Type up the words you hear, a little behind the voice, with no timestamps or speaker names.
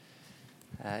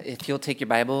If you'll take your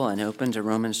Bible and open to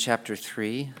Romans chapter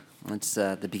 3, it's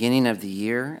the beginning of the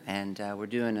year, and we're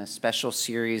doing a special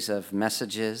series of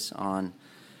messages on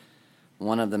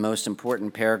one of the most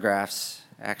important paragraphs,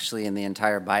 actually, in the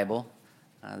entire Bible.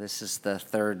 This is the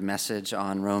third message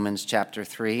on Romans chapter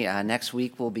 3. Next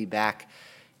week, we'll be back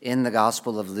in the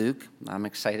Gospel of Luke. I'm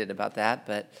excited about that,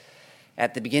 but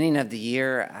at the beginning of the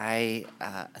year, I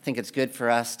think it's good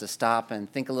for us to stop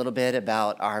and think a little bit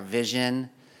about our vision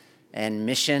and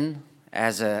mission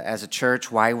as a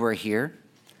church, why we're here.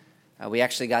 We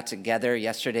actually got together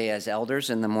yesterday as elders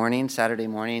in the morning, Saturday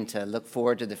morning, to look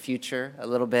forward to the future a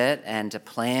little bit and to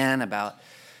plan about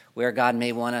where God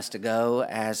may want us to go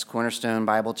as Cornerstone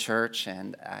Bible Church.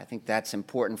 And I think that's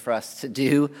important for us to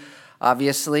do,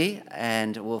 obviously,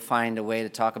 and we'll find a way to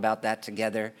talk about that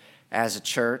together as a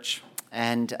church.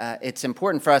 And it's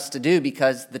important for us to do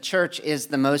because the church is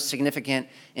the most significant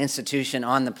institution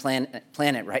on the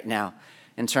planet right now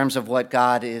in terms of what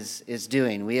God is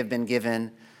doing. We have been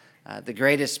given the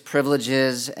greatest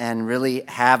privileges and really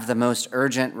have the most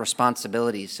urgent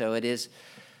responsibilities. So it is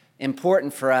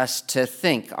important for us to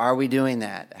think, are we doing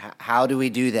that? How do we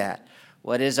do that?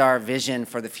 What is our vision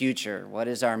for the future? What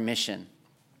is our mission?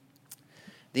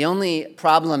 The only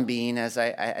problem being, as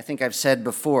I think I've said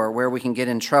before, where we can get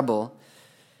in trouble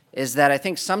is that I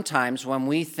think sometimes when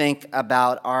we think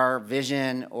about our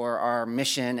vision or our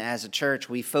mission as a church,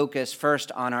 we focus first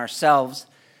on ourselves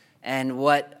and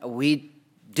what we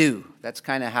do. That's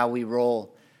kind of how we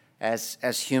roll as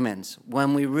humans.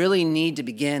 When we really need to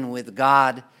begin with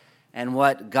God and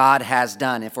what God has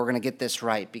done, if we're going to get this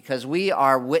right, because we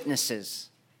are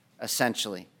witnesses,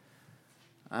 essentially.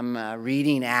 I'm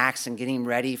reading Acts and getting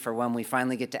ready for when we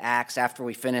finally get to Acts after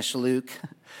we finish Luke.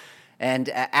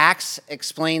 And Acts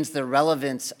explains the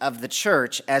relevance of the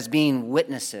church as being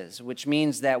witnesses, which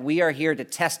means that we are here to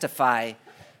testify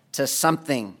to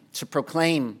something, to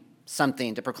proclaim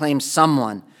something, to proclaim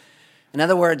someone. In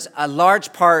other words, a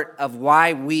large part of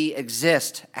why we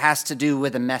exist has to do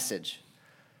with a message.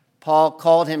 Paul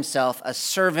called himself a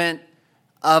servant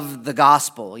of the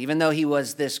gospel. Even though he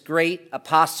was this great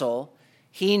apostle,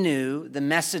 he knew the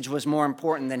message was more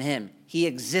important than him. He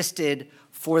existed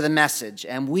for the message,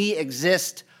 and we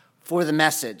exist for the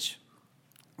message.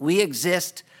 We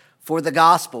exist for the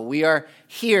gospel. We are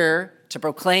here to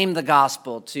proclaim the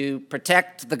gospel, to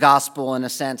protect the gospel in a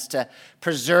sense, to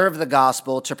preserve the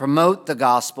gospel, to promote the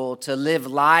gospel, to live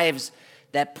lives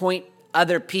that point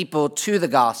other people to the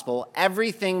gospel.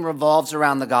 Everything revolves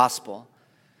around the gospel.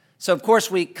 So, of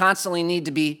course, we constantly need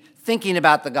to be thinking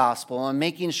about the gospel and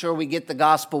making sure we get the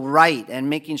gospel right and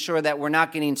making sure that we're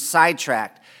not getting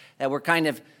sidetracked, that we're kind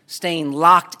of staying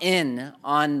locked in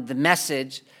on the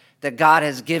message that God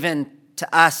has given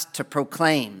to us to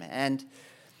proclaim. And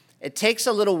it takes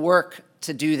a little work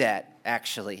to do that,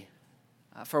 actually.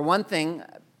 For one thing,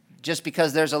 just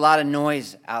because there's a lot of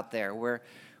noise out there. We're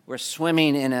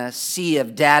swimming in a sea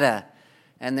of data,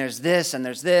 and there's this, and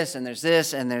there's this, and there's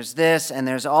this, and there's this, and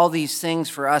there's all these things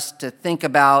for us to think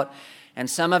about. And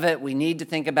some of it we need to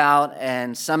think about,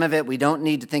 and some of it we don't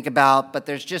need to think about, but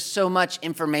there's just so much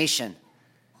information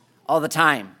all the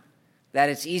time that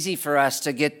it's easy for us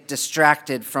to get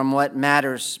distracted from what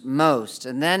matters most.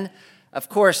 And then, of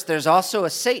course, there's also a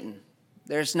Satan.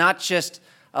 There's not just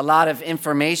a lot of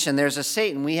information, there's a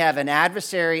Satan. We have an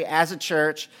adversary as a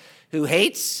church who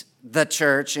hates the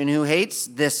church and who hates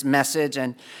this message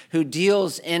and who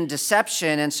deals in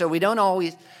deception. And so we don't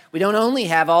only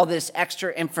have all this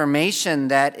extra information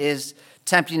that is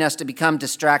tempting us to become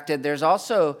distracted. There's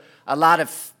also a lot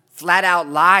of flat-out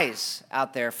lies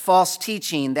out there, false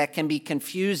teaching that can be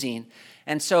confusing.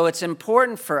 And so it's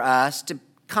important for us to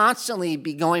constantly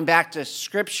be going back to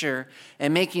Scripture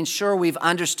and making sure we've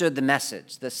understood the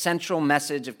message, the central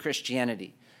message of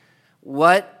Christianity.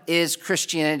 What is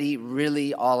Christianity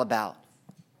really all about?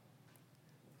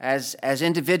 As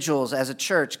individuals, as a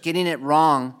church, getting it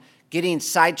wrong, getting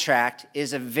sidetracked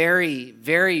is a very,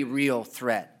 very real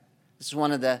threat. This is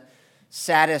one of the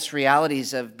saddest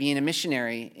realities of being a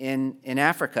missionary in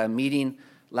Africa, meeting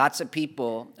lots of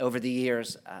people over the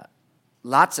years,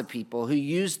 lots of people who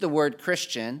use the word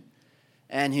Christian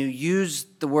and who use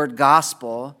the word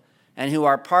gospel and who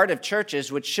are part of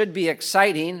churches, which should be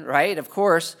exciting, right, of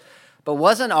course, but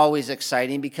wasn't always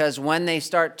exciting because when they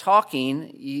start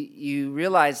talking, you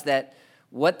realize that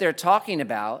what they're talking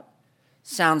about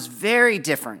sounds very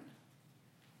different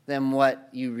than what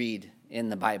you read in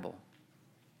the Bible.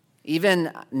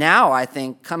 Even now, I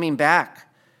think, coming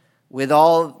back with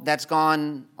all that's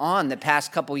gone on the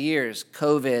past couple years,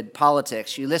 COVID,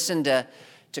 politics, you listen to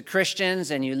to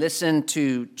Christians and you listen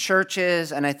to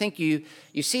churches, and I think you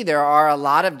see there are a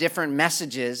lot of different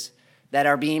messages that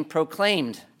are being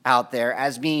proclaimed out there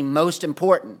as being most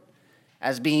important,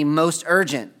 as being most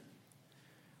urgent,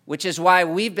 which is why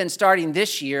we've been starting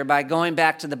this year by going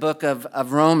back to the book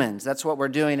of Romans. That's what we're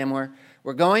doing, and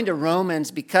we're going to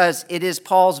Romans because it is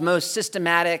Paul's most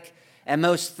systematic and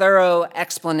most thorough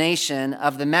explanation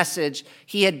of the message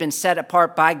he had been set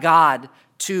apart by God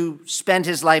to spend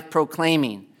his life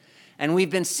proclaiming. And we've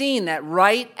been seeing that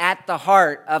right at the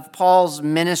heart of Paul's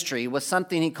ministry was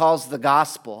something he calls the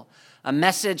gospel, a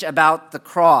message about the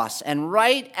cross. And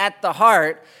right at the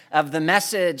heart of the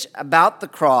message about the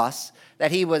cross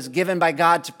that he was given by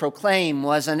God to proclaim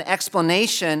was an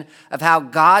explanation of how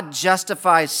God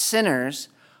justifies sinners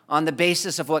on the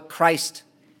basis of what Christ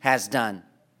has done,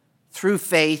 through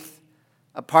faith,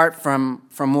 apart from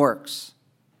works.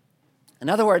 In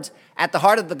other words, at the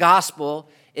heart of the gospel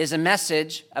is a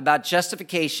message about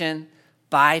justification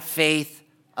by faith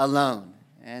alone.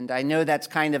 And I know that's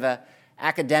kind of an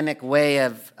academic way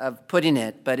of putting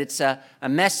it, but it's a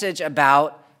message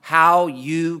about how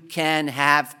you can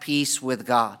have peace with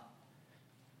God.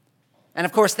 And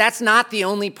of course, that's not the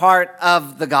only part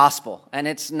of the gospel, and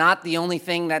it's not the only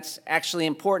thing that's actually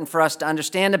important for us to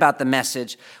understand about the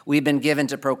message we've been given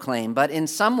to proclaim. But in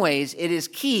some ways, it is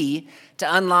key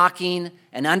to unlocking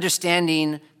and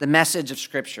understanding the message of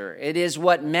Scripture. It is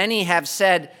what many have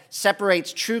said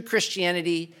separates true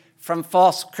Christianity from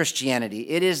false Christianity.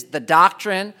 It is the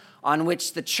doctrine on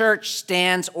which the church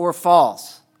stands or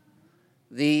falls.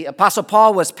 The Apostle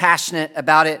Paul was passionate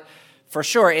about it for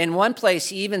sure. In one place,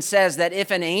 he even says that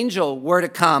if an angel were to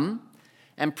come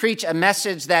and preach a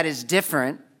message that is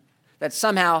different, that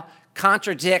somehow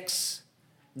contradicts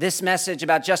this message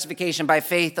about justification by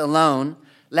faith alone,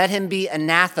 let him be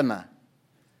anathema.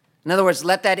 In other words,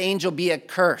 let that angel be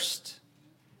accursed.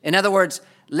 In other words,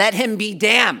 let him be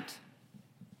damned,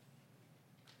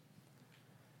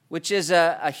 which is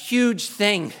a huge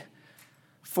thing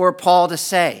for Paul to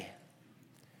say.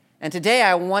 And today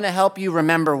I want to help you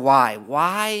remember why.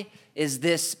 Why is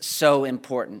this so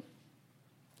important?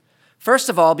 First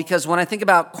of all, because when I think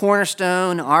about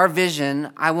Cornerstone, our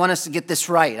vision, I want us to get this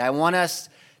right. I want us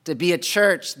to be a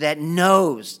church that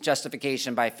knows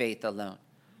justification by faith alone.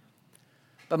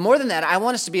 But more than that, I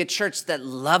want us to be a church that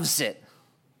loves it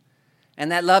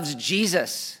and that loves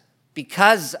Jesus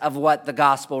because of what the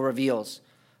gospel reveals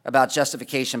about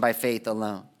justification by faith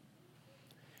alone.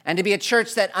 And to be a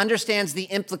church that understands the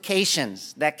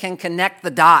implications, that can connect the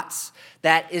dots,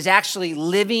 that is actually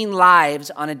living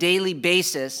lives on a daily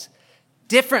basis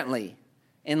differently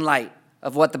in light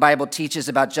of what the Bible teaches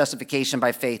about justification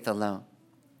by faith alone.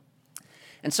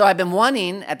 And so I've been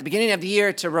wanting, at the beginning of the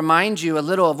year, to remind you a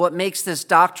little of what makes this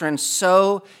doctrine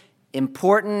so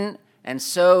important and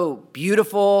so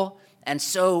beautiful and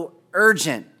so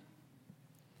urgent.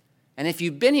 And if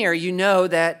you've been here, you know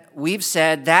that we've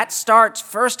said that starts,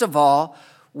 first of all,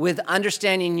 with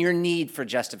understanding your need for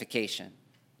justification.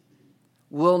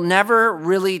 We'll never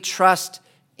really trust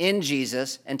in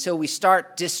Jesus until we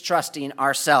start distrusting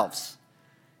ourselves.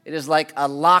 It is like a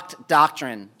locked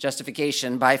doctrine,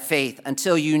 justification by faith,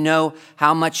 until you know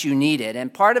how much you need it.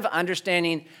 And part of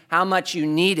understanding how much you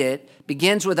need it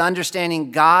begins with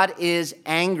understanding God is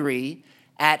angry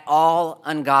at all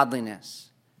ungodliness.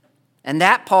 And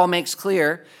that, Paul makes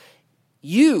clear,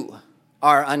 you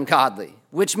are ungodly,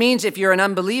 which means if you're an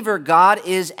unbeliever, God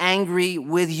is angry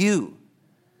with you.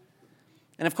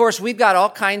 And of course, we've got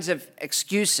all kinds of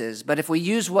excuses, but if we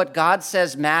use what God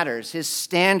says matters, his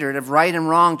standard of right and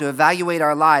wrong to evaluate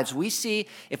our lives, we see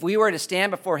if we were to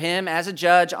stand before him as a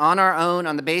judge on our own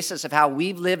on the basis of how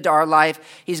we've lived our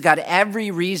life, he's got every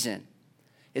reason.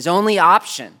 His only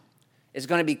option is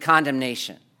going to be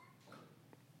condemnation.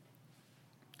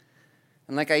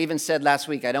 And like I even said last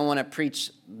week, I don't want to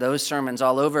preach those sermons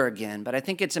all over again, but I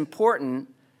think it's important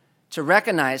to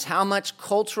recognize how much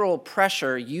cultural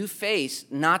pressure you face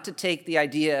not to take the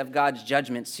idea of God's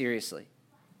judgment seriously.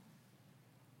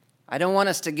 I don't want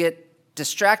us to get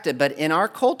distracted, but in our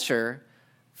culture,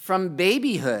 from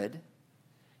babyhood,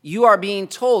 you are being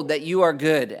told that you are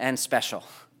good and special,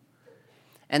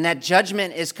 and that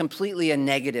judgment is completely a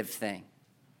negative thing.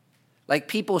 Like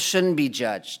people shouldn't be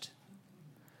judged.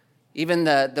 Even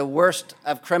the worst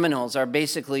of criminals are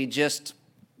basically just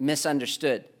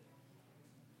misunderstood.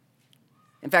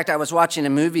 In fact, I was watching a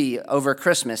movie over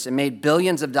Christmas. It made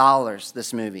billions of dollars,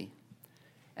 this movie.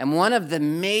 And one of the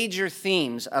major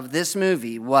themes of this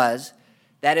movie was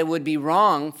that it would be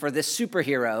wrong for this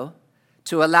superhero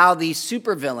to allow these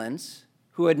supervillains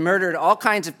who had murdered all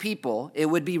kinds of people, it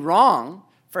would be wrong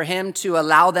for him to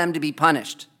allow them to be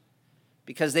punished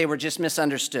because they were just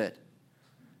misunderstood.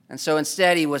 And so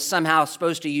instead, he was somehow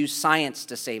supposed to use science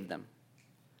to save them.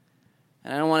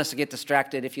 And I don't want us to get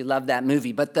distracted if you love that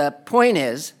movie, but the point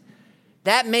is,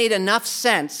 that made enough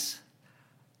sense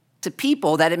to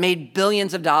people that it made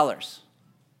billions of dollars.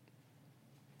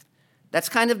 That's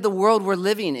kind of the world we're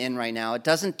living in right now. It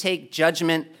doesn't take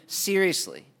judgment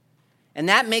seriously. And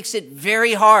that makes it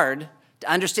very hard to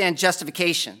understand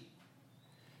justification.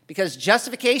 Because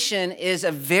justification is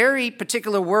a very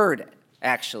particular word,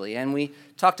 actually. And we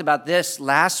talked about this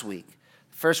last week.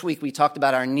 First week, we talked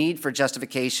about our need for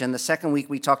justification. The second week,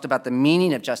 we talked about the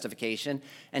meaning of justification.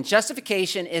 And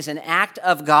justification is an act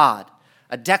of God,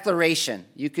 a declaration.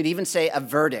 You could even say a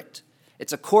verdict.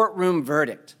 It's a courtroom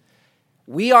verdict.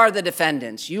 We are the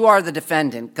defendants. You are the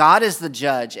defendant. God is the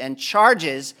judge, and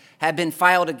charges have been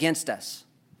filed against us.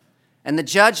 And the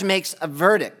judge makes a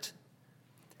verdict.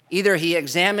 Either he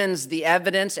examines the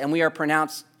evidence and we are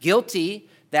pronounced guilty,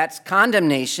 that's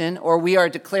condemnation, or we are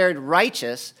declared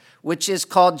righteous, which is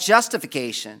called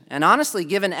justification. And honestly,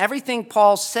 given everything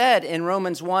Paul said in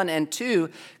Romans 1 and 2,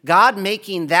 God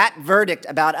making that verdict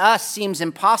about us seems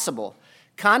impossible.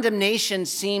 Condemnation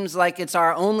seems like it's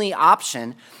our only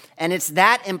option, and it's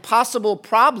that impossible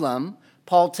problem,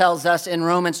 Paul tells us in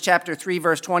Romans chapter 3,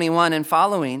 verse 21 and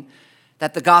following,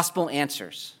 that the gospel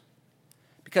answers.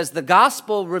 Because the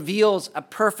gospel reveals a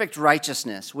perfect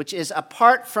righteousness, which is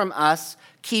apart from us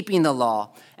keeping the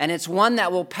law. And it's one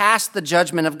that will pass the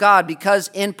judgment of God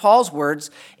because, in Paul's words,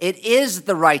 it is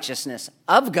the righteousness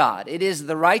of God. It is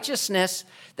the righteousness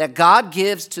that God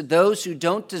gives to those who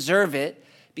don't deserve it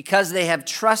because they have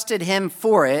trusted him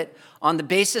for it on the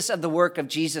basis of the work of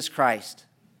Jesus Christ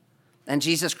and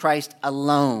Jesus Christ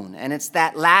alone. And it's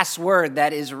that last word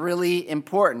that is really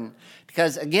important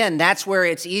because, again, that's where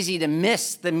it's easy to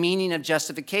miss the meaning of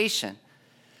justification.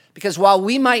 Because while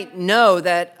we might know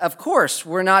that, of course,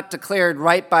 we're not declared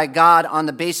right by God on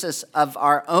the basis of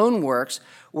our own works,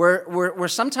 we're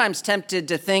sometimes tempted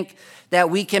to think that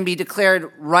we can be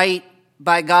declared right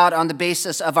by God on the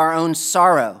basis of our own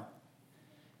sorrow.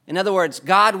 In other words,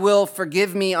 God will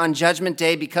forgive me on Judgment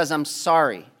Day because I'm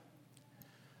sorry.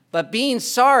 But being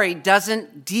sorry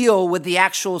doesn't deal with the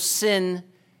actual sin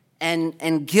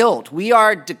and guilt. We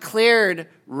are declared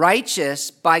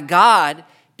righteous by God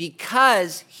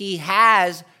because he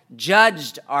has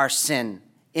judged our sin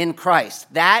in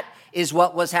Christ. That is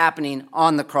what was happening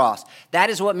on the cross. That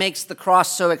is what makes the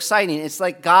cross so exciting. It's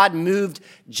like God moved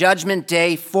Judgment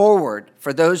Day forward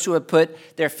for those who have put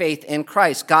their faith in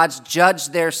Christ. God's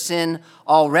judged their sin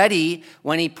already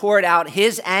when he poured out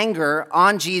his anger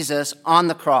on Jesus on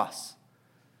the cross.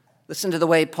 Listen to the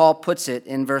way Paul puts it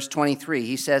in verse 23.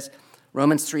 He says,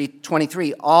 Romans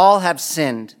 3:23, all have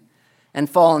sinned and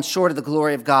fallen short of the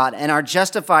glory of God, and are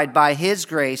justified by his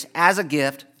grace as a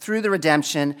gift through the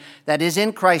redemption that is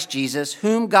in Christ Jesus,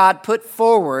 whom God put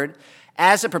forward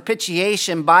as a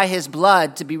propitiation by his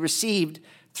blood to be received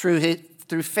through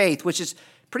faith, which is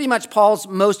pretty much Paul's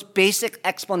most basic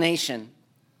explanation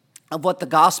of what the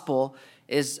gospel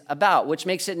is about, which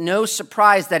makes it no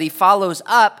surprise that he follows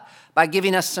up by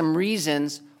giving us some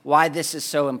reasons why this is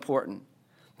so important.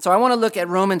 So I want to look at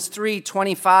Romans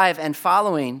 3:25 and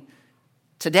following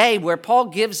today, where Paul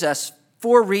gives us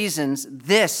 4 reasons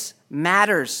this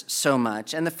matters so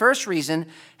much. And the first reason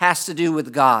has to do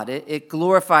with God. It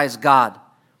glorifies God.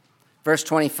 Verse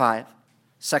 25,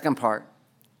 second part.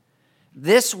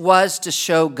 This was to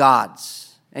show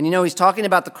God's. And he's talking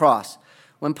about the cross.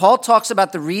 When Paul talks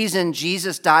about the reason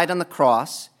Jesus died on the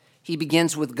cross, he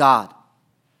begins with God.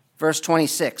 Verse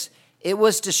 26, it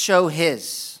was to show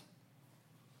his.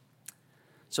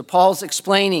 So Paul's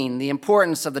explaining the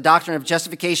importance of the doctrine of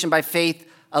justification by faith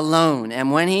alone.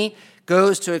 And when he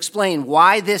goes to explain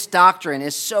why this doctrine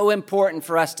is so important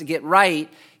for us to get right,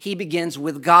 he begins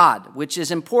with God, which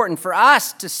is important for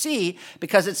us to see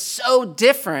because it's so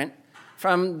different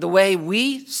from the way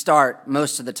we start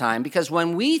most of the time. Because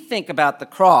when we think about the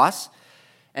cross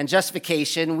and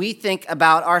justification, we think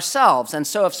about ourselves. And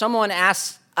so if someone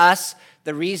asks us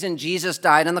the reason Jesus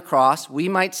died on the cross, we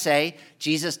might say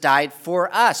Jesus died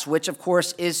for us, which of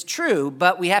course is true,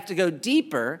 but we have to go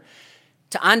deeper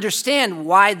to understand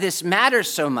why this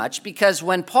matters so much, because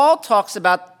when Paul talks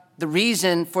about the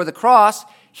reason for the cross,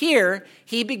 here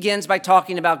he begins by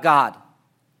talking about God.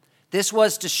 This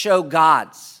was to show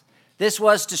God's. This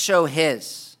was to show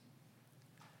his.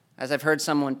 As I've heard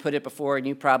someone put it before, and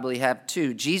you probably have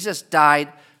too, Jesus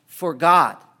died for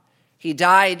God. He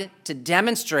died to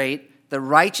demonstrate the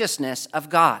righteousness of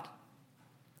God.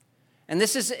 And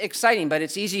this is exciting, but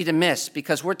it's easy to miss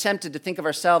because we're tempted to think of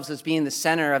ourselves as being the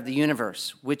center of the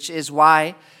universe, which is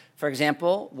why For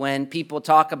example, when people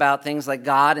talk about things like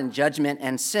God and judgment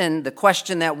and sin, the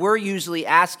question that we're usually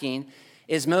asking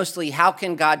is mostly, how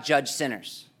can God judge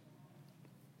sinners?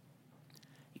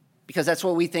 Because that's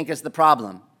what we think is the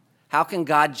problem. How can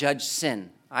God judge sin?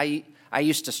 I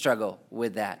used to struggle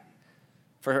with that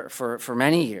for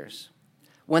many years.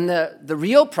 When the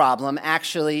real problem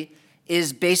actually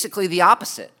is basically the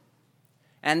opposite.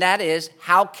 And that is,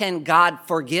 how can God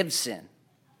forgive sin?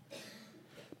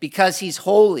 Because he's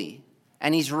holy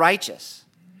and he's righteous.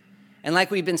 And like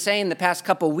we've been saying the past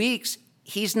couple weeks,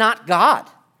 he's not God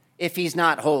if he's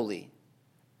not holy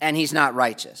and he's not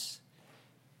righteous.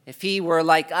 If he were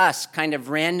like us, kind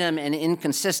of random and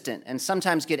inconsistent, and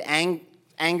sometimes get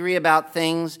angry about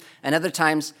things and other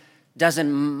times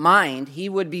doesn't mind, he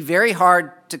would be very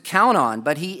hard to count on,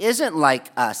 but he isn't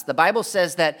like us. The Bible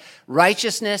says that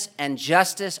righteousness and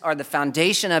justice are the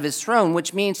foundation of his throne,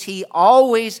 which means he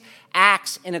always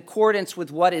acts in accordance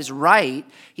with what is right.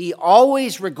 He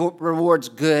always rewards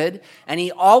good, and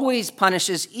he always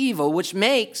punishes evil, which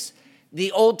makes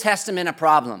the Old Testament a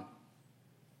problem,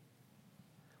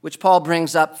 which Paul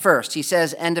brings up first. He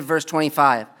says, end of verse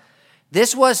 25,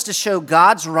 "This was to show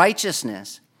God's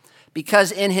righteousness,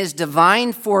 because in his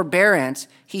divine forbearance,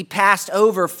 he passed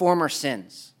over former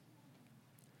sins."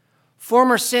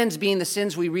 Former sins being the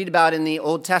sins we read about in the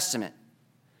Old Testament.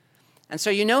 And so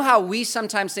you know how we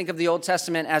sometimes think of the Old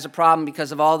Testament as a problem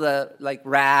because of all the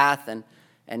wrath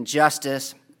and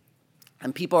justice.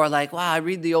 And people are like, wow, I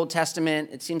read the Old Testament.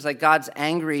 It seems like God's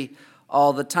angry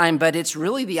all the time, but it's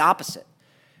really the opposite.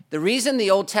 The reason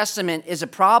the Old Testament is a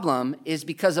problem is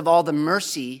because of all the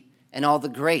mercy and all the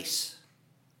grace.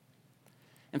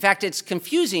 In fact, it's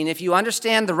confusing if you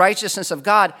understand the righteousness of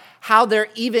God, how there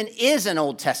even is an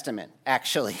Old Testament,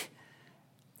 actually.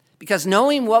 Because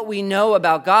knowing what we know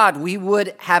about God, we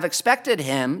would have expected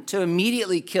him to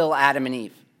immediately kill Adam and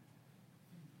Eve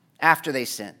after they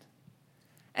sinned.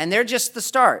 And they're just the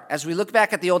start. As we look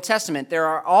back at the Old Testament, there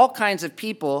are all kinds of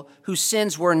people whose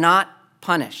sins were not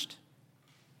punished.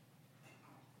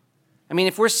 I mean,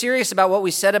 if we're serious about what we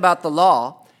said about the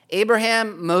law,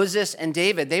 Abraham, Moses, and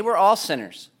David, they were all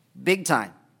sinners, big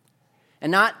time.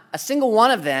 And not a single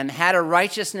one of them had a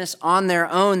righteousness on their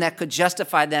own that could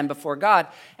justify them before God.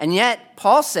 And yet,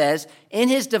 Paul says, in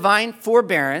his divine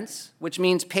forbearance, which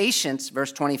means patience,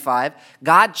 verse 25,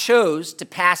 God chose to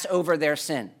pass over their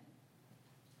sin.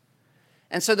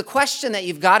 And so the question that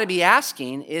you've got to be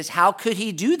asking is, how could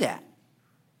he do that?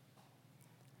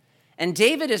 And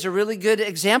David is a really good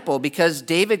example because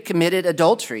David committed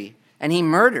adultery and he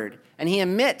murdered and he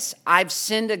admits, I've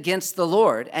sinned against the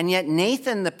Lord. And yet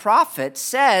Nathan the prophet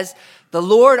says, the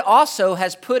Lord also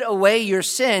has put away your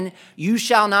sin. You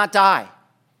shall not die.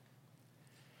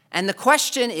 And the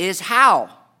question is how?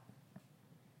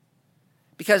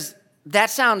 Because that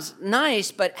sounds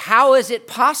nice, but how is it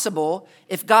possible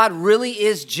if God really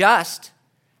is just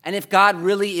and if God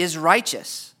really is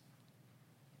righteous?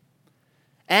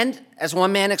 And as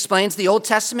one man explains, the Old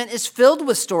Testament is filled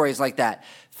with stories like that,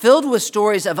 filled with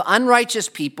stories of unrighteous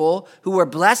people who were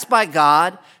blessed by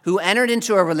God, who entered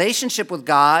into a relationship with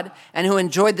God, and who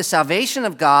enjoyed the salvation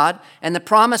of God and the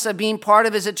promise of being part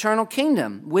of his eternal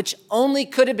kingdom, which only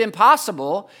could have been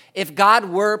possible if God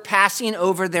were passing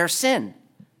over their sin.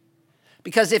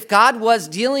 Because if God was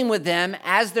dealing with them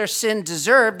as their sin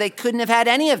deserved, they couldn't have had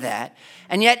any of that.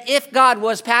 And yet, if God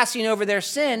was passing over their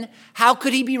sin, how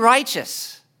could he be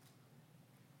righteous?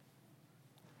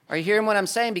 Are you hearing what I'm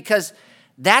saying? Because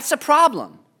that's a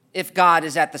problem if God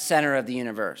is at the center of the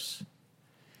universe.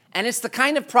 And it's the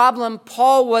kind of problem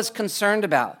Paul was concerned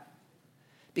about.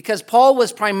 Because Paul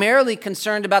was primarily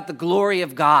concerned about the glory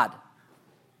of God.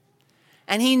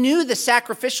 And he knew the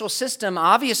sacrificial system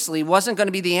obviously wasn't going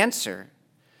to be the answer.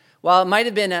 While it might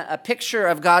have been a picture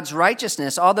of God's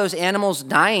righteousness, all those animals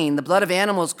dying, the blood of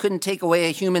animals couldn't take away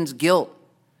a human's guilt.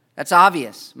 That's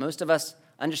obvious. Most of us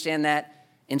understand that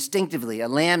instinctively. A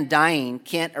lamb dying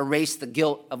can't erase the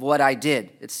guilt of what I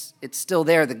did. It's still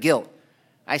there, the guilt.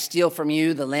 I steal from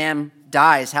you, the lamb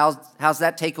dies. How's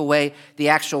that take away the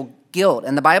actual guilt?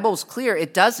 And the Bible is clear,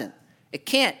 it doesn't. It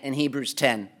can't in Hebrews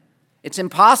 10. It's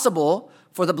impossible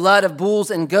for the blood of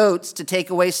bulls and goats to take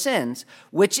away sins,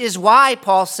 which is why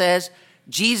Paul says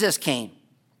Jesus came.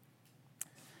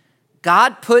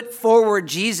 God put forward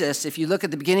Jesus, if you look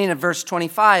at the beginning of verse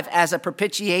 25, as a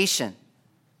propitiation.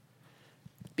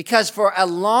 Because for a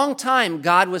long time,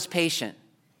 God was patient.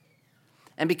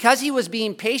 And because he was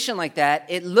being patient like that,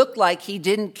 it looked like he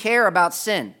didn't care about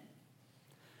sin.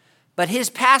 But his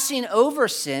passing over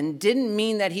sin didn't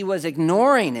mean that he was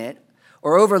ignoring it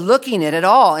or overlooking it at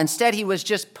all. Instead, he was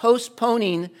just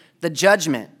postponing the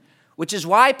judgment, which is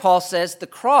why Paul says the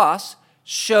cross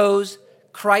shows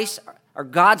Christ or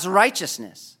God's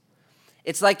righteousness.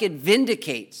 It's like it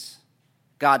vindicates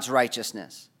God's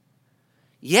righteousness.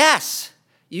 Yes,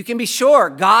 you can be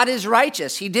sure God is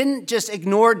righteous. He didn't just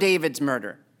ignore David's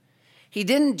murder. He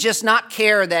didn't just not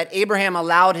care that Abraham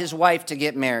allowed his wife to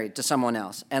get married to someone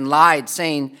else and lied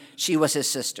saying she was his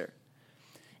sister.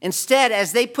 Instead,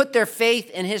 as they put their faith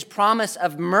in his promise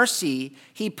of mercy,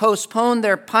 he postponed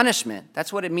their punishment.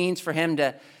 That's what it means for him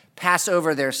to pass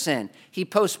over their sin. He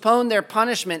postponed their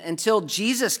punishment until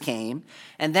Jesus came,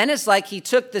 and then it's like he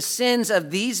took the sins of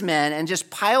these men and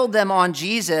just piled them on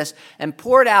Jesus and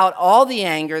poured out all the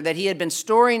anger that he had been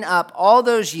storing up all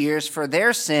those years for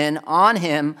their sin on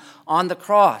him on the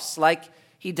cross, like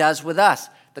he does with us.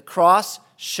 The cross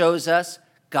shows us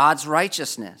God's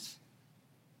righteousness.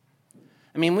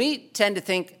 I mean, we tend to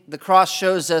think the cross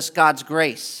shows us God's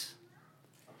grace,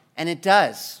 and it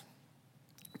does.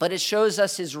 But it shows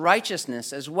us his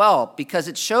righteousness as well, because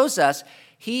it shows us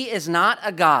he is not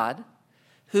a God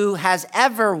who has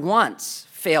ever once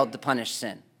failed to punish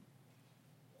sin.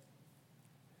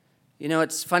 You know,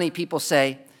 it's funny, people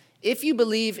say, if you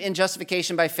believe in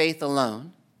justification by faith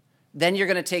alone, then you're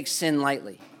going to take sin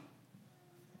lightly.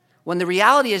 When the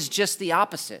reality is just the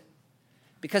opposite,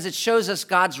 because it shows us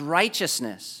God's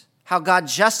righteousness, how God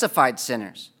justified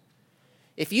sinners.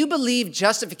 If you believe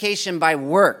justification by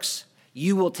works,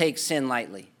 you will take sin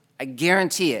lightly. I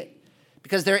guarantee it.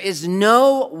 Because there is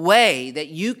no way that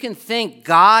you can think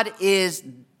God is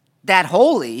that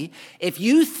holy if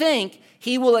you think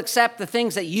he will accept the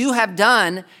things that you have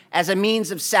done as a means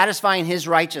of satisfying his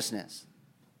righteousness.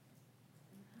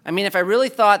 I mean, if I really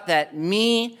thought that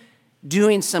me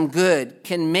doing some good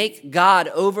can make God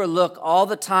overlook all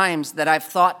the times that I've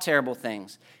thought terrible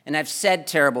things and I've said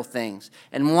terrible things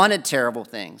and wanted terrible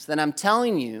things, then I'm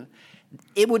telling you,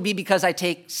 it would be because I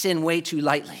take sin way too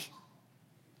lightly.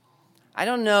 I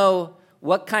don't know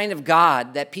what kind of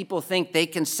God that people think they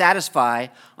can satisfy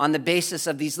on the basis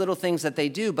of these little things that they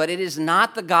do, but it is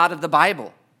not the God of the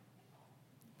Bible.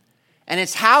 And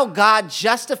it's how God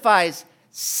justifies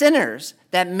sinners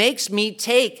that makes me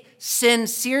take sin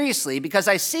seriously, because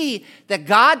I see that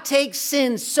God takes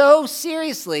sin so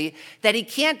seriously that he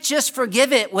can't just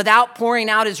forgive it without pouring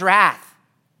out his wrath.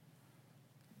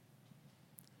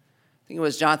 I think it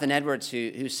was Jonathan Edwards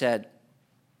who said,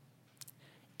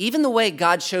 even the way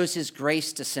God shows his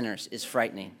grace to sinners is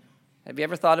frightening. Have you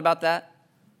ever thought about that?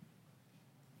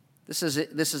 This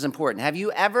is important. Have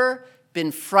you ever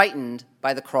been frightened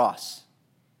by the cross?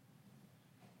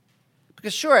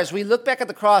 Because sure, as we look back at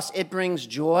the cross, it brings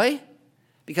joy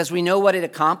because we know what it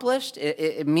accomplished.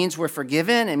 It means we're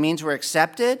forgiven. It means we're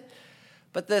accepted.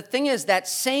 But the thing is, that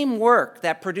same work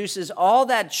that produces all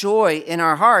that joy in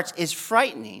our hearts is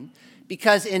frightening,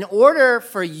 because in order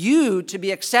for you to be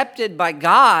accepted by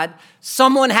God,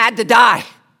 someone had to die.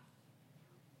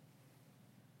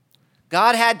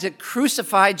 God had to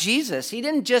crucify Jesus. He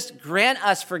didn't just grant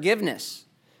us forgiveness.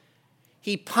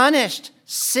 He punished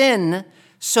sin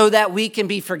so that we can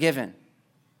be forgiven.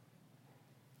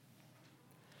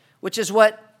 Which is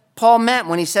what Paul meant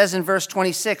when he says in verse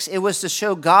 26, it was to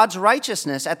show God's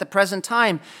righteousness at the present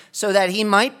time so that he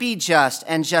might be just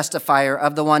and justifier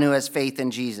of the one who has faith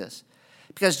in Jesus.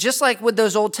 Because just like with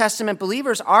those Old Testament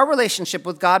believers, our relationship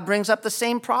with God brings up the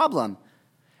same problem.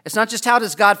 It's not just how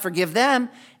does God forgive them,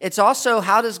 it's also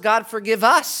how does God forgive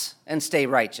us and stay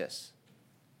righteous.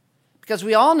 Because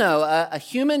we all know a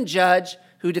human judge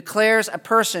who declares a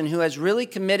person who has really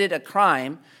committed a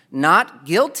crime not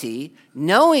guilty,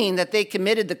 knowing that they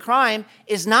committed the crime,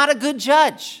 is not a good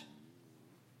judge.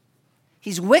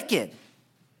 He's wicked.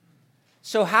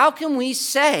 So how can we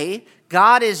say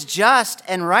God is just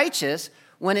and righteous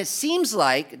when it seems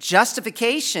like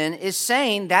justification is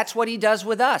saying that's what he does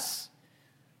with us?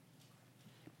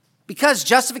 Because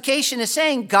justification is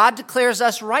saying God declares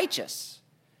us righteous.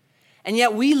 And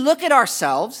yet we look at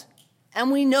ourselves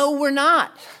and we know we're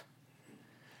not.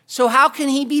 So how can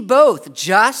he be both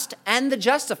just and the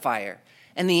justifier?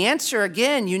 And the answer,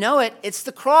 again, you know it, it's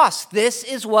the cross. This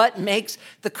is what makes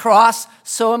the cross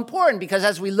so important, because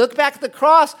as we look back at the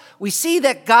cross, we see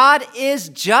that God is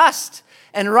just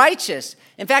and righteous.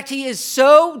 In fact, he is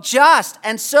so just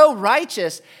and so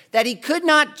righteous that he could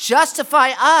not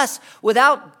justify us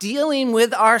without dealing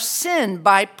with our sin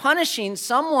by punishing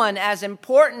someone as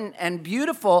important and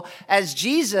beautiful as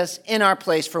Jesus in our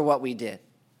place for what we did.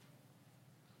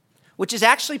 Which is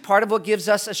actually part of what gives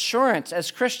us assurance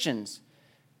as Christians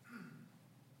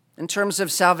in terms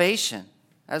of salvation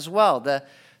as well. The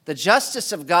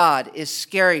justice of God is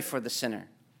scary for the sinner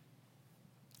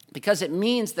because it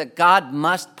means that God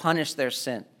must punish their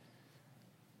sin.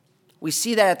 We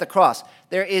see that at the cross.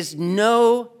 There is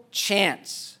no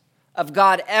chance of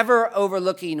God ever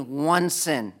overlooking one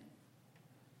sin.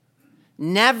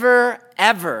 Never,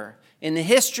 ever in the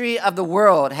history of the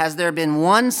world has there been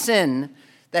one sin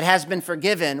that has been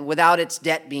forgiven without its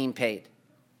debt being paid.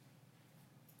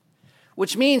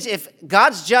 Which means if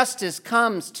God's justice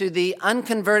comes to the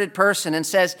unconverted person and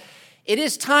says, it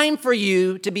is time for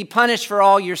you to be punished for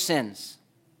all your sins,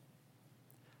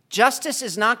 justice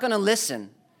is not going to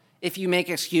listen if you make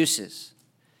excuses,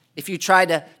 if you try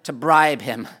to bribe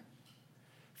him.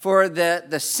 For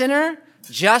the sinner,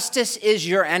 justice is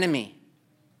your enemy.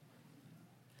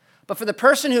 But for the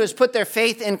person who has put their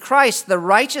faith in Christ, the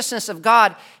righteousness of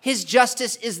God, his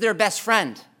justice is their best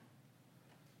friend.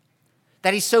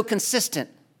 That he's so consistent.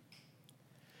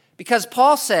 Because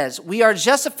Paul says, we are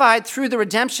justified through the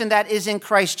redemption that is in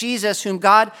Christ Jesus, whom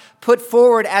God put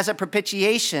forward as a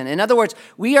propitiation. In other words,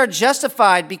 we are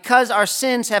justified because our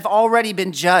sins have already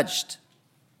been judged.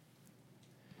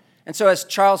 And so as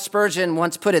Charles Spurgeon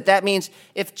once put it, that means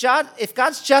if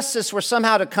God's justice were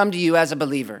somehow to come to you as a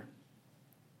believer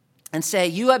and say,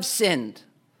 you have sinned,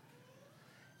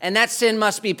 and that sin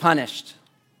must be punished,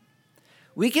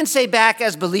 we can say back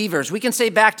as believers, we can say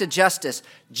back to justice,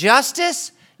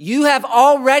 justice, you have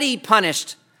already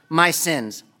punished my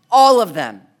sins, all of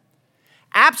them.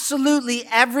 Absolutely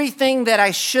everything that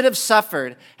I should have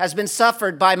suffered has been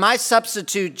suffered by my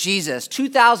substitute, Jesus,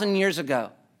 2,000 years ago.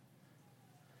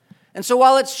 And so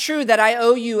while it's true that I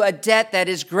owe you a debt that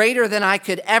is greater than I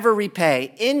could ever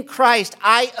repay, in Christ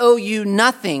I owe you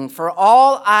nothing. For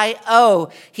all I owe,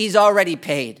 he's already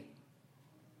paid.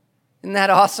 Isn't that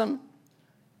awesome?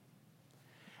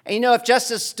 And if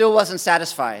justice still wasn't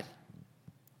satisfied,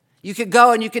 you could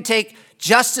go and you could take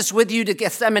justice with you to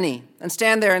Gethsemane and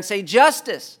stand there and say,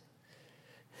 Justice,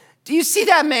 do you see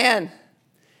that man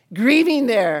grieving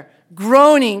there,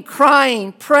 groaning,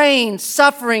 crying, praying,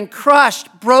 suffering, crushed,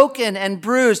 broken, and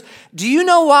bruised? Do you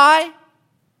know why?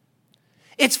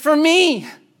 It's for me.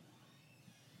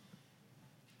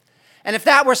 And if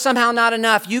that were somehow not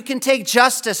enough, you can take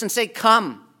justice and say,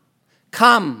 come.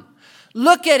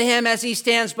 Look at him as he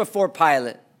stands before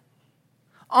Pilate,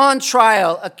 on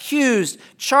trial, accused,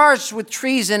 charged with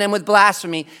treason and with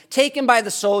blasphemy, taken by the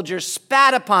soldiers,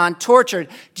 spat upon, tortured.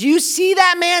 Do you see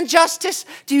that man, Justice?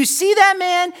 Do you see that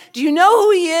man? Do you know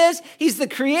who he is? He's the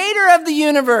creator of the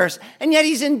universe, and yet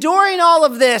he's enduring all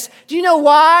of this. Do you know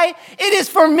why? It is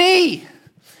for me.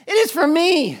 It is for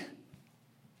me.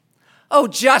 Oh,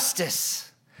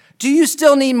 Justice, do you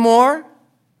still need more?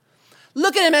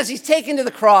 Look at him as he's taken to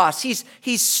the cross.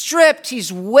 He's stripped,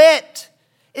 he's whipped.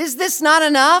 Is this not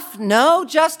enough? No,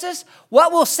 Justice.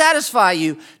 What will satisfy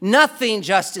you? Nothing,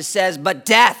 Justice says, but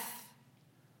death.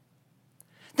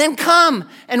 Then come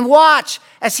and watch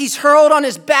as he's hurled on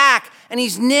his back and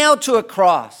he's nailed to a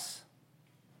cross.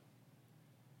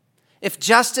 If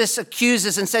Justice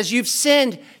accuses and says, you've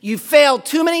sinned, you've failed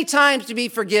too many times to be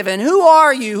forgiven, who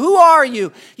are you? Who are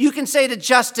you? You can say to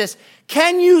Justice,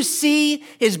 can you see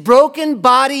his broken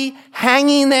body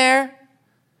hanging there?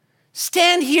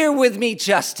 Stand here with me,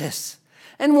 Justice,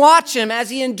 and watch him as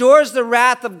he endures the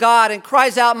wrath of God and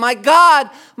cries out, my God,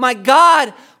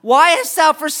 why hast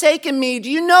thou forsaken me? Do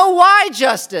you know why,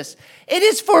 Justice? It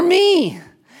is for me.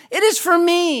 It is for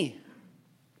me.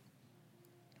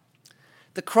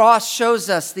 The cross shows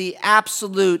us the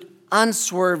absolute,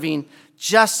 unswerving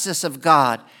justice of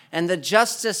God. And the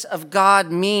justice of God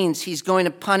means he's going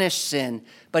to punish sin,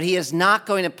 but he is not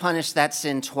going to punish that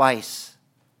sin twice.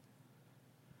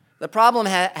 The problem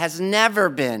has never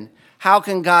been, how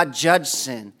can God judge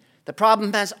sin? The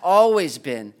problem has always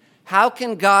been, how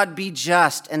can God be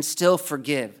just and still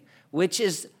forgive? Which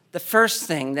is the first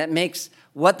thing that makes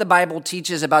what the Bible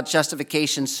teaches about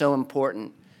justification so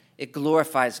important. It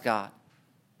glorifies God.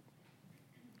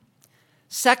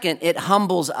 Second, it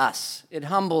humbles us. It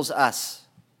humbles us.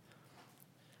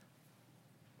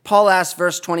 Paul asks,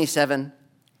 verse 27,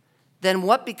 then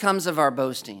what becomes of our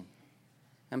boasting?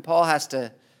 And Paul has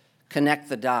to connect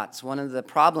the dots. One of the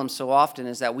problems so often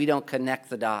is that we don't connect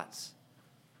the dots.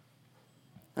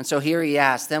 And so here he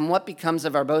asks, then what becomes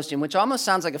of our boasting? Which almost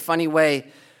sounds like a funny way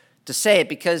to say it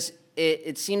because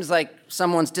it seems like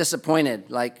someone's disappointed.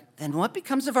 Like, then what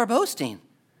becomes of our boasting?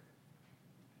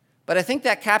 But I think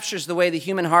that captures the way the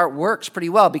human heart works pretty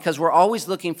well because we're always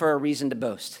looking for a reason to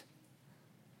boast.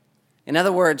 In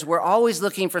other words, we're always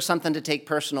looking for something to take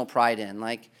personal pride in.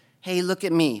 Like, hey, look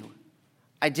at me.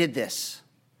 I did this.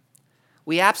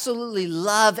 We absolutely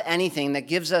love anything that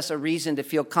gives us a reason to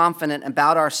feel confident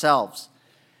about ourselves.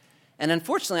 And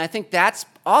unfortunately, I think that's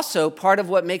also part of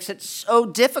what makes it so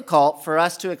difficult for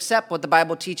us to accept what the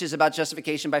Bible teaches about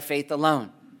justification by faith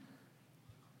alone.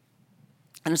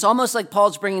 And it's almost like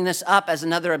Paul's bringing this up as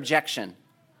another objection.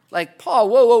 Like, Paul,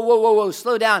 whoa,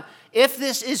 slow down. If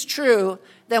this is true,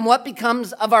 then what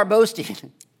becomes of our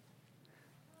boasting?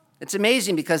 It's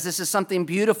amazing because this is something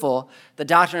beautiful, the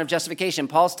doctrine of justification.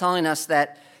 Paul's telling us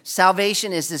that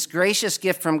salvation is this gracious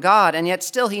gift from God, and yet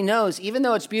still he knows, even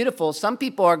though it's beautiful, some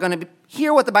people are going to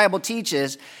hear what the Bible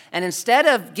teaches, and instead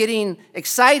of getting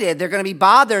excited, they're going to be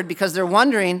bothered because they're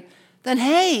wondering, then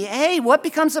hey, what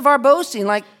becomes of our boasting?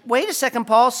 Like, wait a second,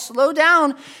 Paul, slow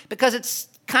down, because it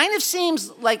kind of seems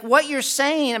like what you're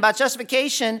saying about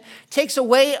justification takes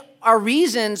away our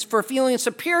reasons for feeling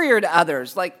superior to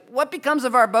others. Like, what becomes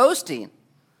of our boasting?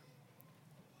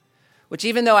 Which,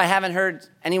 even though I haven't heard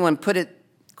anyone put it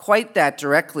quite that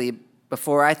directly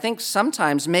before, I think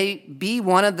sometimes may be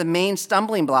one of the main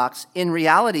stumbling blocks in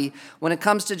reality when it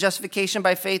comes to justification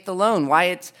by faith alone. Why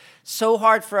it's so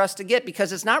hard for us to get,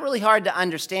 because it's not really hard to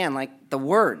understand, like the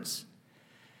words.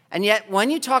 And yet,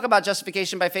 when you talk about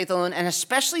justification by faith alone, and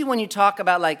especially when you talk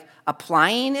about like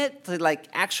applying it to like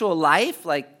actual life,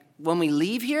 like when we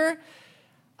leave here,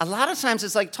 a lot of times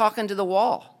it's like talking to the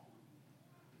wall.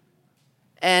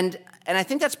 And I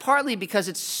think that's partly because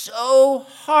it's so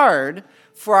hard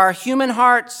for our human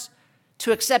hearts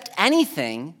to accept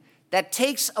anything that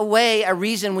takes away a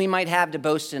reason we might have to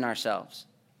boast in ourselves,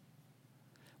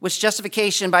 which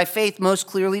justification by faith most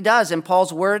clearly does. In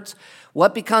Paul's words,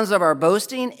 what becomes of our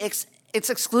boasting? It's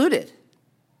excluded,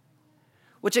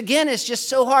 which again is just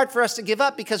so hard for us to give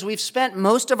up because we've spent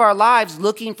most of our lives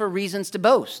looking for reasons to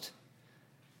boast.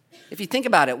 If you think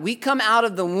about it, we come out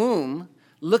of the womb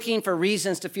looking for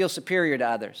reasons to feel superior to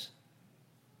others.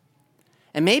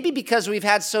 And maybe because we've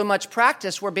had so much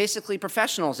practice, we're basically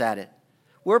professionals at it.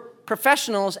 We're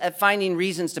professionals at finding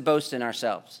reasons to boast in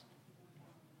ourselves.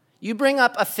 You bring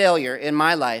up a failure in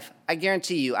my life, I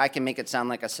guarantee you I can make it sound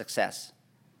like a success.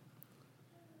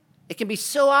 It can be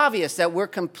so obvious that we're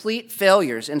complete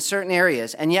failures in certain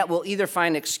areas, and yet we'll either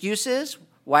find excuses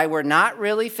why we're not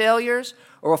really failures,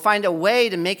 or we'll find a way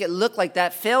to make it look like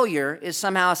that failure is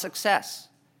somehow a success.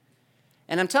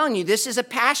 And I'm telling you, this is a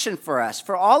passion for us,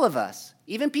 for all of us,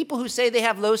 even people who say they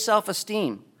have low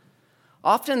self-esteem.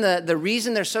 Often the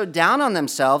reason they're so down on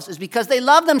themselves is because they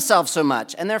love themselves so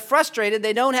much, and they're frustrated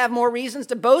they don't have more reasons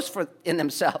to boast in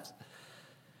themselves,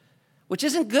 which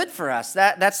isn't good for us.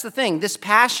 That's the thing. This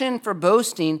passion for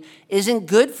boasting isn't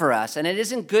good for us, and it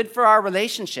isn't good for our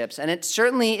relationships, and it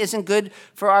certainly isn't good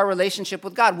for our relationship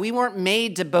with God. We weren't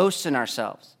made to boast in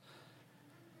ourselves.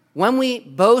 When we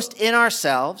boast in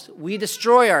ourselves, we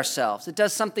destroy ourselves. It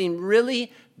does something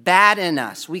really bad in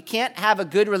us. We can't have a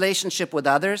good relationship with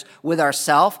others, with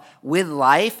ourselves, with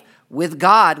life, with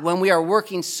God when we are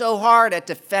working so hard at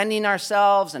defending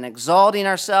ourselves and exalting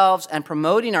ourselves and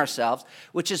promoting ourselves,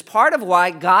 which is part of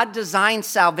why God designed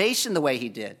salvation the way he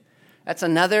did. That's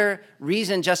another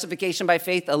reason justification by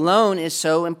faith alone is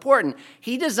so important.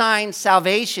 He designed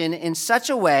salvation in such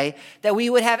a way that we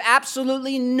would have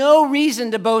absolutely no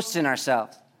reason to boast in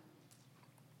ourselves.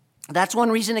 That's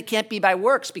one reason it can't be by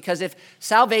works, because if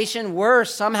salvation were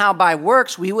somehow by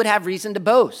works, we would have reason to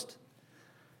boast.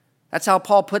 That's how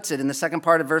Paul puts it in the second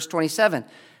part of verse 27.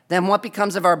 Then what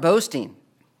becomes of our boasting?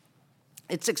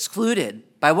 It's excluded.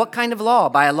 By what kind of law?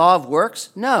 By a law of works?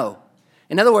 No.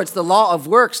 In other words, the law of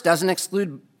works doesn't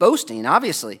exclude boasting,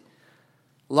 obviously.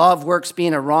 Law of works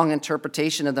being a wrong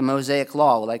interpretation of the Mosaic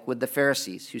law, like with the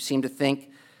Pharisees, who seemed to think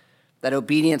that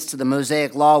obedience to the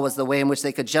Mosaic law was the way in which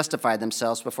they could justify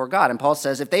themselves before God. And Paul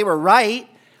says if they were right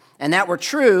and that were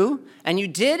true, and you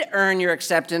did earn your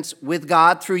acceptance with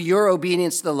God through your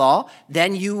obedience to the law,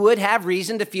 then you would have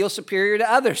reason to feel superior to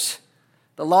others.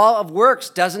 The law of works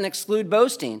doesn't exclude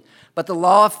boasting, but the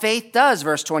law of faith does,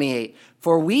 verse 28.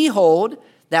 For we hold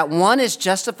that one is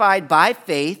justified by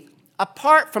faith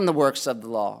apart from the works of the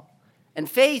law. And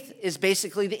faith is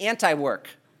basically the anti-work.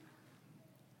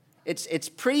 It's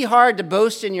pretty hard to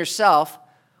boast in yourself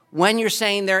when you're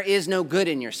saying there is no good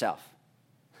in yourself.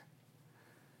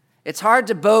 It's hard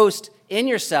to boast in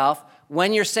yourself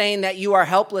when you're saying that you are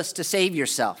helpless to save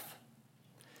yourself.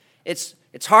 It's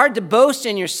hard to boast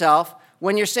in yourself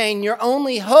when you're saying your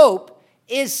only hope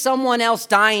is someone else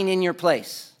dying in your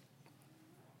place.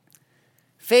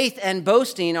 Faith and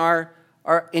boasting are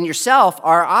in yourself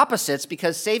are opposites,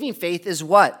 because saving faith is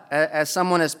what? As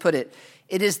someone has put it,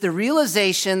 it is the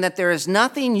realization that there is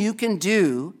nothing you can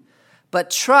do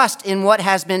but trust in what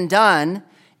has been done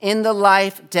in the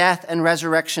life, death, and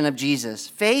resurrection of Jesus.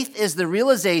 Faith is the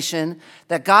realization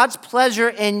that God's pleasure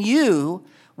in you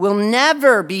will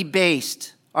never be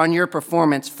based on your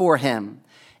performance for him.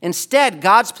 Instead,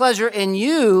 God's pleasure in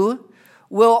you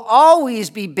will always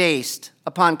be based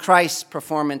upon Christ's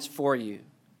performance for you.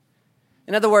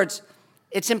 In other words,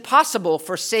 it's impossible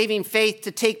for saving faith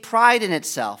to take pride in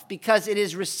itself because it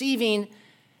is receiving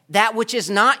that which is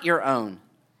not your own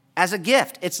as a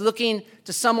gift. It's looking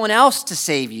to someone else to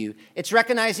save you. It's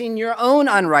recognizing your own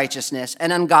unrighteousness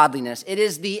and ungodliness. It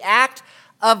is the act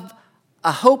of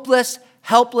a hopeless,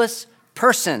 helpless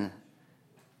person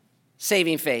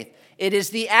saving faith. It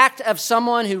is the act of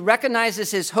someone who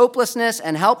recognizes his hopelessness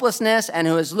and helplessness and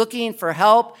who is looking for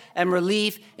help and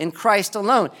relief in Christ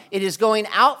alone. It is going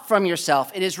out from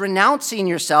yourself. It is renouncing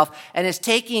yourself and is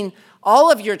taking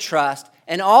all of your trust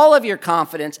and all of your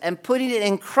confidence and putting it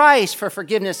in Christ for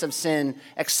forgiveness of sin,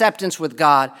 acceptance with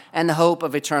God, and the hope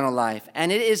of eternal life.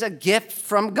 And it is a gift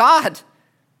from God.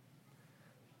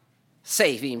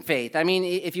 Saving faith. I mean,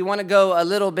 if you want to go a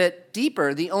little bit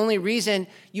deeper, the only reason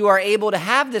you are able to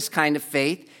have this kind of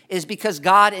faith is because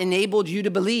God enabled you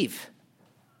to believe.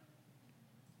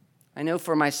 I know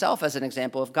for myself, as an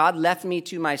example, if God left me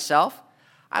to myself,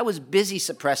 I was busy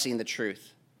suppressing the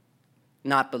truth,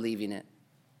 not believing it.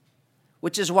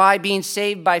 Which is why being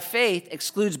saved by faith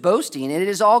excludes boasting, and it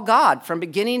is all God from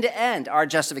beginning to end, our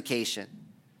justification.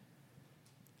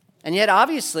 And yet,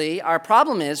 obviously, our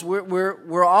problem is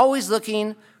we're always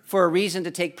looking for a reason to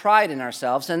take pride in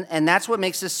ourselves, and that's what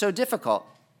makes this so difficult.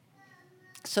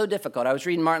 So difficult. I was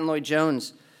reading Martin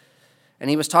Lloyd-Jones,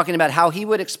 and he was talking about how he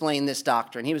would explain this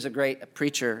doctrine. He was a great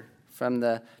preacher from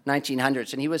the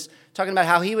 1900s, and he was talking about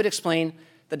how he would explain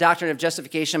the doctrine of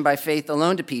justification by faith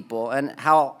alone to people, and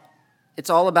how it's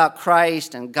all about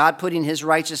Christ and God putting his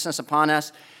righteousness upon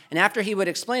us. And after he would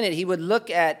explain it, he would look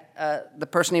at the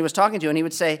person he was talking to, and he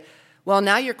would say, well,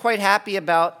 now you're quite happy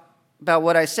about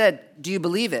what I said. Do you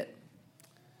believe it?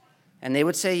 And they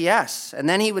would say, yes. And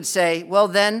then he would say, well,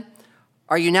 then,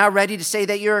 are you now ready to say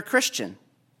that you're a Christian?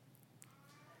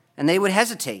 And they would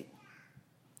hesitate.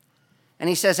 And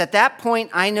he says, at that point,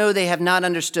 I know they have not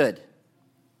understood.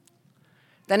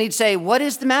 Then he'd say, what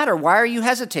is the matter? Why are you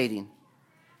hesitating?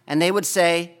 And they would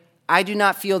say, I do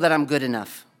not feel that I'm good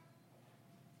enough.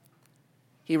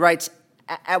 He writes,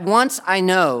 at once I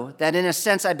know that in a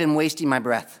sense I've been wasting my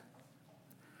breath.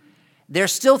 They're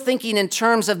still thinking in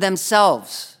terms of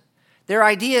themselves. Their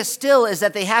idea still is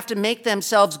that they have to make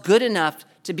themselves good enough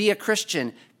to be a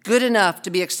Christian, good enough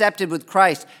to be accepted with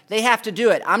Christ. They have to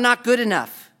do it. I'm not good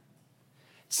enough.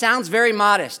 Sounds very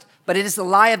modest, but it is the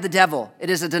lie of the devil. It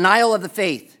is a denial of the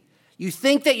faith. You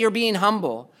think that you're being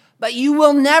humble, but you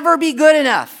will never be good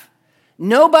enough.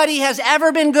 Nobody has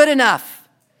ever been good enough.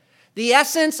 The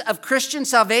essence of Christian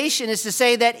salvation is to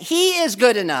say that he is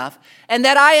good enough and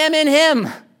that I am in him.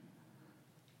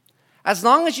 As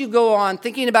long as you go on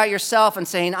thinking about yourself and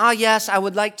saying, yes, I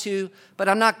would like to, but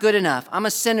I'm not good enough. I'm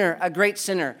a sinner, a great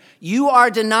sinner. You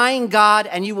are denying God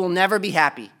and you will never be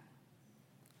happy.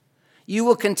 You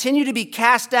will continue to be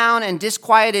cast down and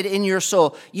disquieted in your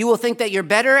soul. You will think that you're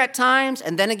better at times,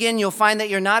 and then again, you'll find that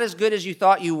you're not as good as you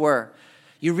thought you were.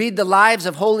 You read the lives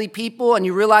of holy people and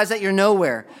you realize that you're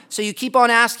nowhere. So you keep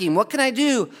on asking, what can I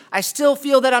do? I still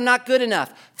feel that I'm not good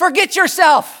enough. Forget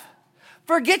yourself.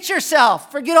 Forget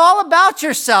yourself. Forget all about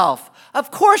yourself.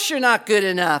 Of course you're not good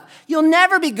enough. You'll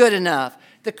never be good enough.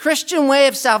 The Christian way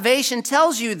of salvation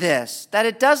tells you this, that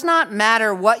it does not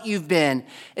matter what you've been.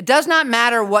 It does not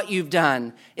matter what you've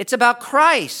done. It's about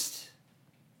Christ.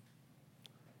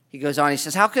 He goes on, he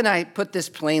says, how can I put this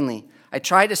plainly? I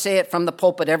try to say it from the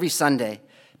pulpit every Sunday,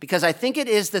 because I think it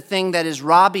is the thing that is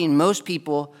robbing most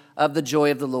people of the joy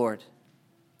of the Lord.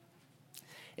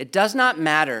 It does not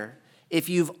matter if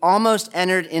you've almost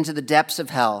entered into the depths of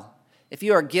hell, if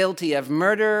you are guilty of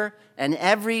murder and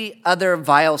every other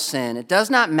vile sin. It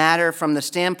does not matter from the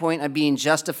standpoint of being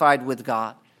justified with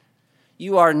God.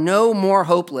 You are no more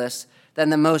hopeless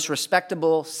than the most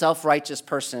respectable, self-righteous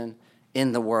person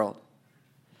in the world.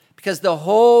 Because the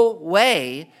whole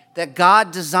way that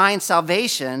God designed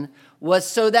salvation was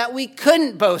so that we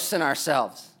couldn't boast in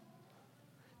ourselves.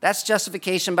 That's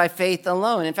justification by faith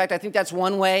alone. In fact, I think that's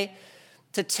one way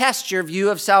to test your view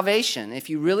of salvation. If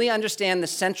you really understand the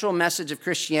central message of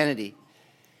Christianity,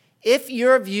 if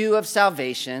your view of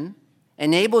salvation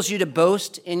enables you to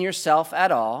boast in yourself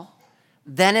at all,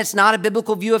 then it's not a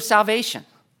biblical view of salvation.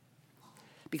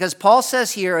 Because Paul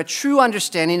says here, a true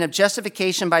understanding of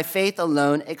justification by faith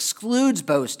alone excludes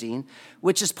boasting,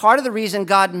 which is part of the reason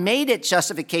God made it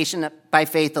justification by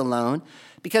faith alone,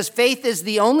 because faith is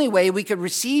the only way we could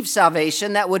receive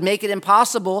salvation that would make it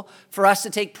impossible for us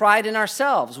to take pride in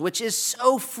ourselves, which is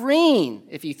so freeing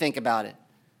if you think about it.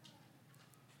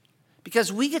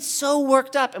 Because we get so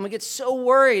worked up and we get so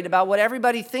worried about what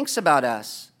everybody thinks about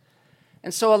us.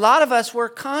 And so a lot of us, we're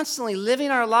constantly living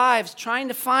our lives trying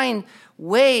to find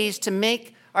ways to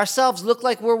make ourselves look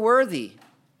like we're worthy.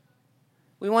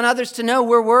 We want others to know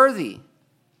we're worthy.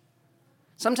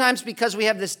 Sometimes because we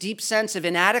have this deep sense of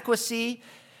inadequacy,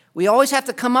 we always have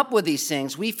to come up with these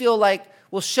things. We feel like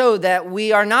we'll show that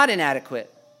we are not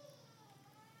inadequate.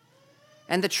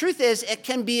 And the truth is, it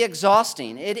can be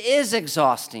exhausting. It is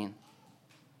exhausting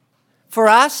for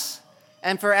us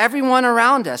and for everyone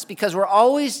around us because we're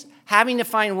always having to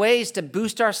find ways to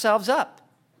boost ourselves up.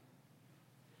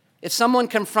 If someone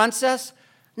confronts us,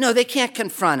 no, they can't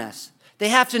confront us. They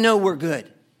have to know we're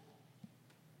good.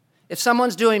 If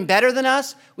someone's doing better than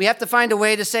us, we have to find a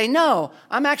way to say, no,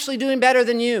 I'm actually doing better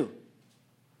than you.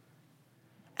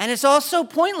 And it's also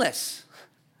pointless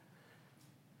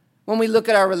when we look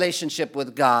at our relationship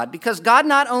with God, because God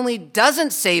not only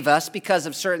doesn't save us because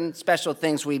of certain special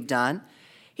things we've done,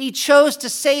 he chose to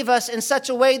save us in such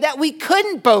a way that we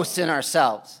couldn't boast in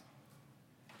ourselves.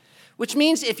 Which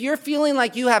means if you're feeling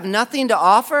like you have nothing to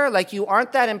offer, like you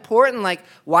aren't that important, like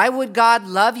why would God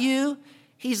love you?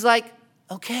 He's like,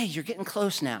 okay, you're getting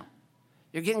close now.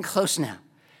 You're getting close now.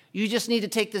 You just need to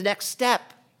take the next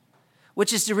step,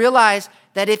 which is to realize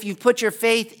that if you put your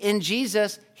faith in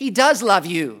Jesus, he does love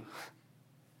you.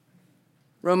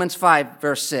 Romans 5,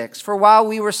 verse 6. For while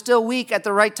we were still weak, at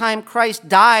the right time, Christ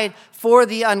died for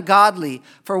the ungodly.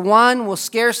 For one will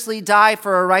scarcely die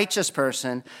for a righteous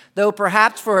person, though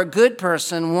perhaps for a good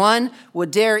person one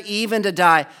would dare even to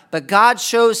die. But God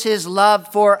shows his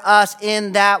love for us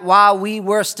in that while we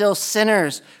were still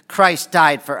sinners, Christ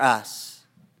died for us.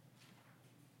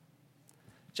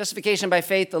 Justification by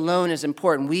faith alone is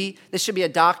important. This should be a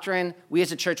doctrine we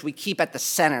as a church, we keep at the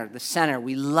center.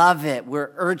 We love it.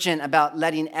 We're urgent about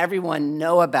letting everyone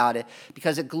know about it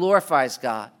because it glorifies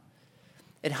God.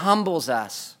 It humbles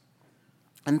us.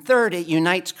 And third, it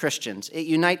unites Christians.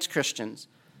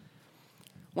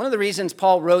 One of the reasons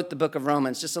Paul wrote the book of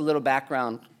Romans, just a little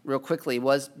background real quickly,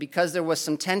 was because there was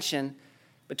some tension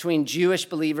between Jewish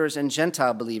believers and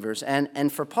Gentile believers.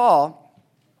 And for Paul,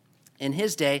 in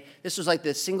his day, this was like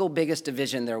the single biggest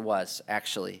division there was,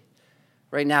 actually.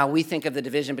 Right now, we think of the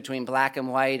division between black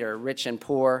and white or rich and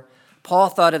poor. Paul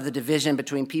thought of the division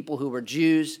between people who were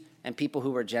Jews and people who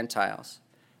were Gentiles.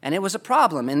 And it was a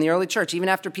problem in the early church, even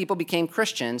after people became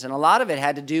Christians. And a lot of it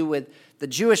had to do with the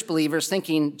Jewish believers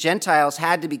thinking Gentiles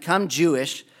had to become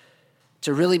Jewish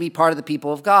to really be part of the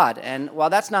people of God. And while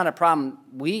that's not a problem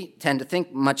we tend to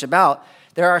think much about,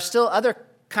 there are still other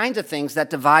kinds of things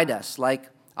that divide us, like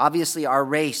obviously our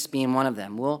race being one of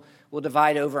them. We'll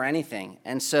divide over anything.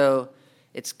 And so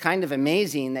it's kind of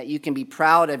amazing that you can be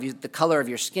proud of the color of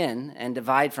your skin and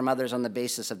divide from others on the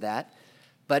basis of that.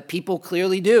 But people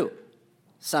clearly do,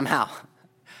 somehow.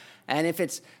 And if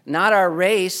it's not our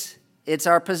race, it's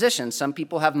our position. Some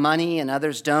people have money and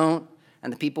others don't.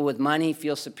 And the people with money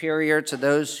feel superior to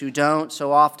those who don't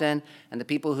so often. And the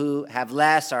people who have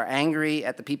less are angry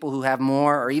at the people who have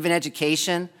more, or even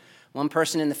education. One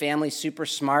person in the family is super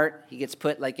smart. He gets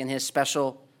put like in his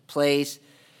special place.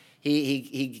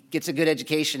 He gets a good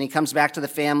education. He comes back to the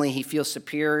family. He feels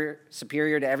superior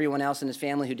to everyone else in his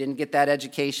family who didn't get that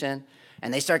education.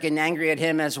 And they start getting angry at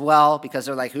him as well because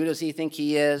they're like, who does he think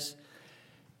he is?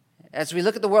 As we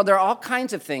look at the world, there are all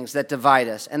kinds of things that divide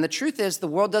us. And the truth is, the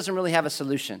world doesn't really have a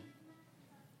solution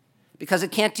because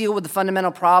it can't deal with the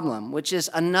fundamental problem, which is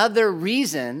another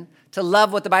reason to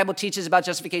love what the Bible teaches about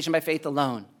justification by faith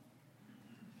alone.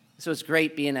 So it's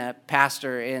great being a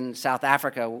pastor in South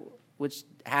Africa, which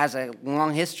has a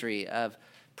long history of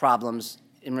problems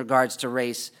in regards to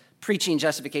race, preaching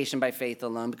justification by faith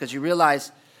alone, because you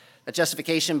realize that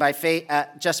justification by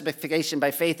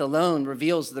faith alone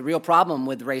reveals the real problem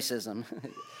with racism.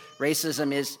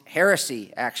 Racism is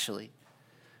heresy, actually.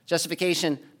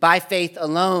 Justification by faith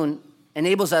alone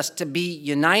enables us to be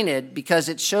united because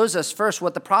it shows us first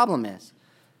what the problem is,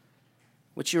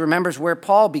 which you remember is where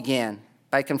Paul began.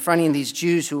 By confronting these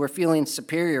Jews who were feeling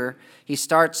superior, he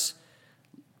starts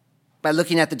by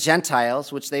looking at the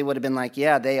Gentiles, which they would have been like,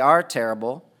 yeah, they are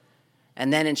terrible.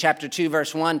 And then in chapter 2,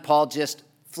 verse 1, Paul just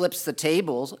flips the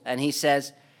tables and he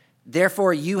says,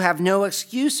 therefore you have no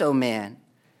excuse, O man,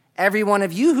 every one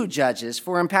of you who judges,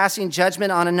 for in passing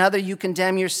judgment on another you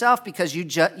condemn yourself because you,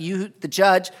 the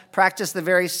judge, practice the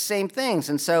very same things.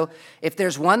 And so if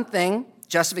there's one thing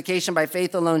justification by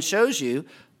faith alone shows you,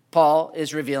 Paul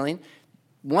is revealing,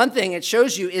 one thing it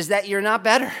shows you is that you're not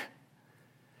better.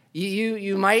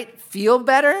 You might feel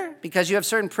better because you have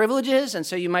certain privileges, and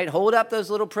so you might hold up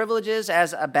those little privileges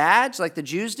as a badge like the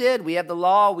Jews did. We have the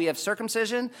law, we have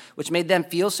circumcision, which made them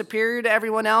feel superior to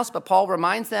everyone else, but Paul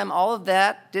reminds them all of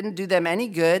that didn't do them any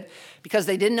good because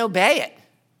they didn't obey it.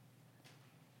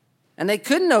 And they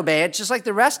couldn't obey it, just like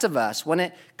the rest of us. When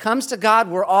it comes to God,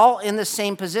 we're all in the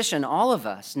same position, all of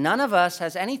us. None of us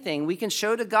has anything we can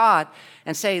show to God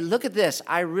and say, look at this,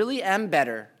 I really am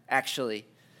better, actually,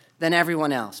 than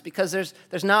everyone else. Because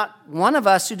there's not one of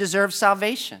us who deserves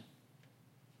salvation.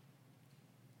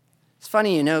 It's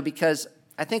funny, because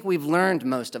I think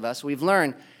most of us, we've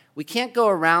learned we can't go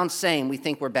around saying we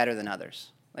think we're better than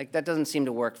others. Like, that doesn't seem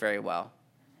to work very well.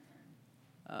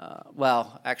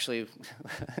 Actually,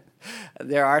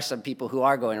 there are some people who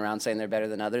are going around saying they're better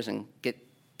than others and get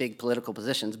big political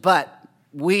positions. But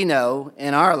we know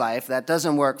in our life that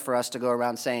doesn't work for us to go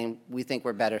around saying we think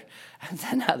we're better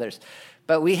than others.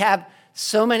 But we have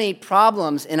so many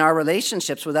problems in our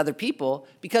relationships with other people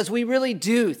because we really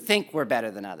do think we're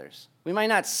better than others. We might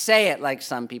not say it like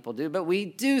some people do, but we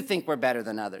do think we're better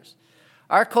than others.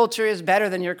 Our culture is better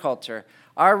than your culture.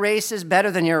 Our race is better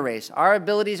than your race. Our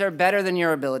abilities are better than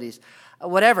your abilities.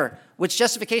 Whatever, which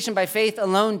justification by faith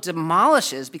alone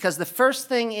demolishes, because the first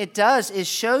thing it does is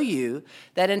show you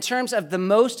that in terms of the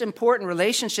most important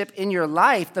relationship in your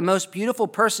life, the most beautiful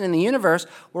person in the universe,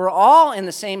 we're all in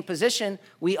the same position.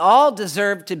 We all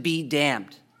deserve to be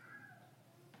damned.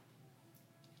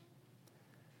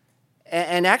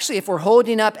 And actually, if we're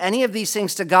holding up any of these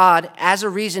things to God as a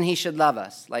reason he should love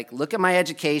us, like look at my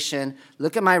education,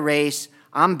 look at my race,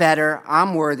 I'm better,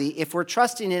 I'm worthy. If we're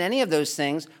trusting in any of those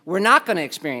things, we're not going to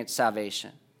experience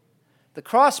salvation. The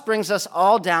cross brings us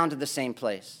all down to the same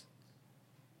place.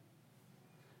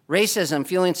 Racism,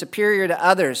 feeling superior to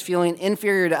others, feeling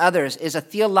inferior to others, is a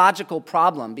theological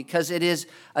problem because it is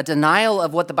a denial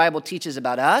of what the Bible teaches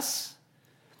about us,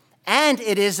 and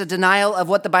it is a denial of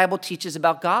what the Bible teaches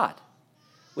about God,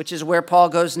 which is where Paul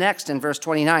goes next in verse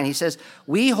 29. He says,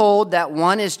 we hold that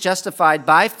one is justified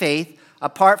by faith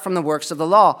apart from the works of the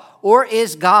law? Or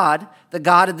is God the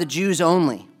God of the Jews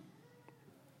only?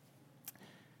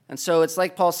 And so it's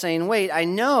like Paul saying, wait, I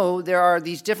know there are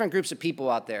these different groups of people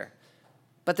out there,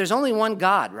 but there's only one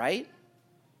God, right?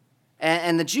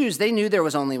 And the Jews, they knew there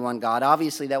was only one God.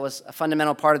 Obviously, that was a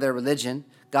fundamental part of their religion.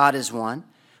 God is one,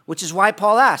 which is why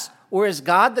Paul asked, or is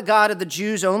God the God of the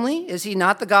Jews only? Is he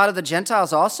not the God of the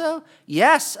Gentiles also?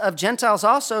 Yes, of Gentiles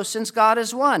also, since God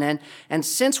is one. And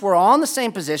since we're all in the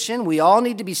same position, we all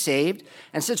need to be saved.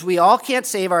 And since we all can't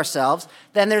save ourselves,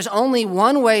 then there's only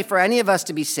one way for any of us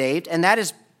to be saved, and that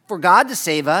is for God to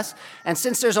save us. And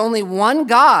since there's only one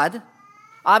God,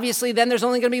 obviously then there's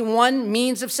only going to be one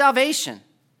means of salvation.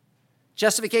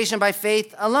 Justification by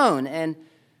faith alone. And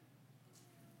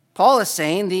Paul is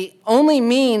saying the only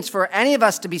means for any of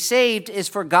us to be saved is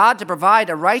for God to provide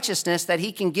a righteousness that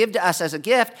he can give to us as a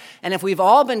gift. And if we've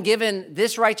all been given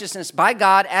this righteousness by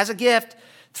God as a gift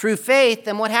through faith,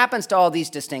 then what happens to all these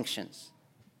distinctions?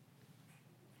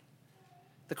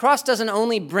 The cross doesn't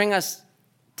only bring us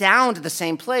down to the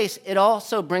same place, it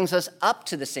also brings us up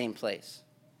to the same place.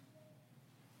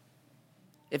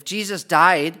 If Jesus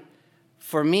died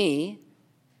for me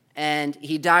and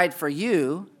he died for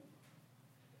you,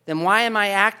 then why am I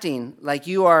acting like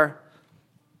you are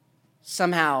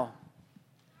somehow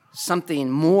something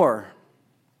more?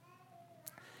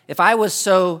 If I was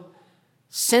so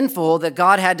sinful that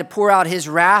God had to pour out his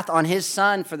wrath on his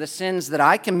son for the sins that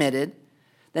I committed,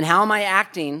 then how am I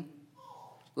acting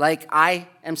like I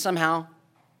am somehow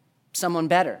someone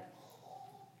better?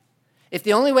 If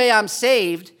the only way I'm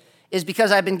saved is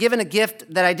because I've been given a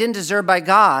gift that I didn't deserve by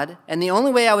God, and the only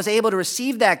way I was able to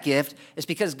receive that gift is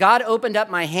because God opened up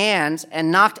my hands and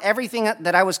knocked everything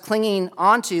that I was clinging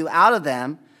onto out of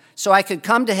them so I could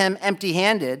come to him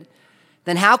empty-handed,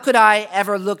 then how could I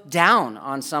ever look down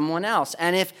on someone else?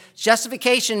 And if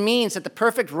justification means that the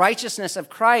perfect righteousness of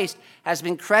Christ has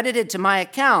been credited to my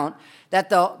account, that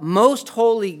the most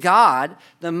holy God,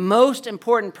 the most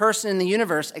important person in the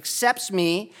universe, accepts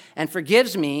me and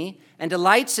forgives me and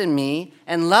delights in me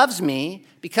and loves me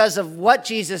because of what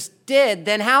Jesus did,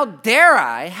 then how dare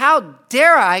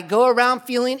I go around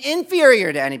feeling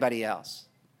inferior to anybody else?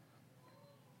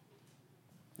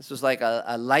 This was like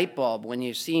a light bulb when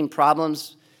you're seeing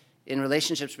problems in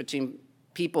relationships between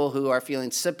people who are feeling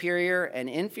superior and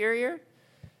inferior.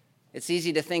 It's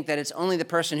easy to think that it's only the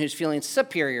person who's feeling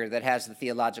superior that has the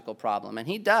theological problem, and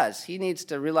he does. He needs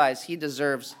to realize he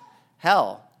deserves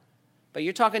hell. But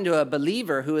you're talking to a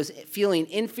believer who is feeling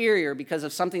inferior because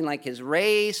of something like his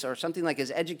race or something like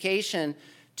his education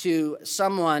to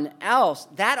someone else.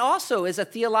 That also is a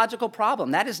theological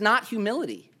problem. That is not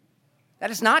humility.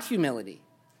 That is not humility.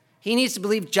 He needs to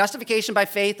believe justification by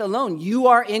faith alone. You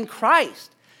are in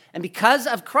Christ. And because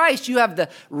of Christ, you have the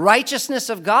righteousness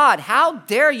of God. How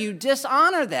dare you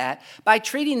dishonor that by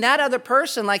treating that other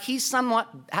person like he's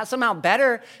somehow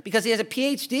better because he has a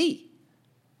PhD?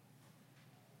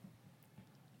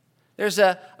 There's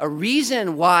a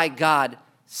reason why God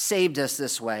saved us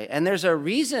this way. And there's a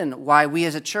reason why we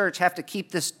as a church have to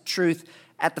keep this truth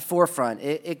at the forefront.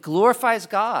 It glorifies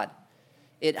God.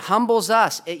 It humbles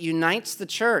us. It unites the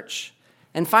church.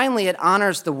 And finally, it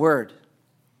honors the word.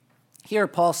 Here,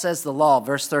 Paul says the law,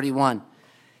 verse 31.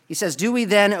 He says, "Do we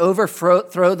then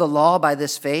overthrow the law by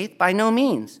this faith? By no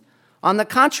means. On the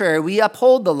contrary, we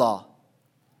uphold the law."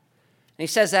 And he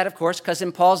says that, of course, because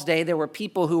in Paul's day, there were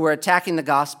people who were attacking the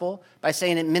gospel by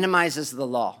saying it minimizes the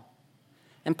law.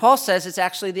 And Paul says it's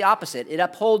actually the opposite. It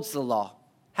upholds the law.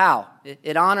 How?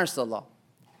 It honors the law.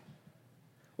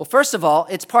 Well, first of all,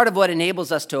 it's part of what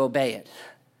enables us to obey it.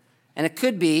 And it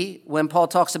could be, when Paul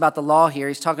talks about the law here,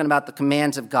 he's talking about the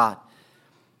commands of God.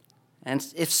 And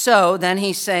if so, then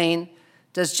he's saying,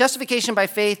 does justification by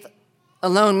faith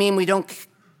alone mean we don't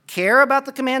care about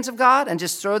the commands of God and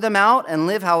just throw them out and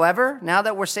live however, now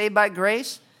that we're saved by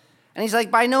grace? And he's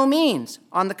like, by no means.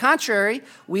 On the contrary,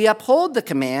 we uphold the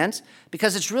commands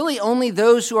because it's really only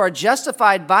those who are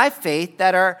justified by faith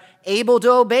that are able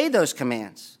to obey those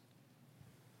commands,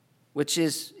 which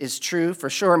is true for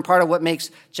sure, and part of what makes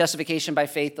justification by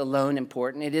faith alone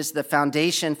important. It is the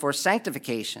foundation for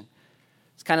sanctification.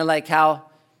 It's kind of like how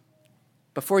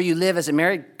before you live as a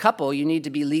married couple, you need to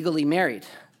be legally married.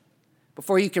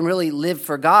 Before you can really live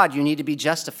for God, you need to be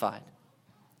justified.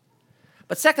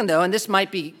 But second, though, and this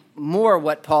might be more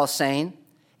what Paul's saying,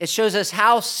 it shows us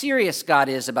how serious God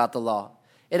is about the law.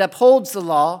 It upholds the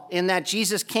law in that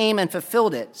Jesus came and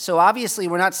fulfilled it. So obviously,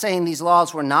 we're not saying these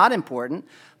laws were not important,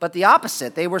 but the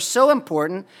opposite. They were so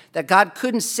important that God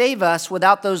couldn't save us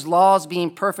without those laws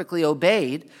being perfectly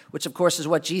obeyed, which of course is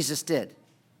what Jesus did.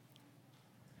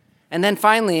 And then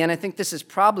finally, and I think this is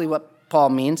probably what Paul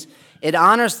means, it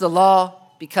honors the law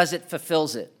because it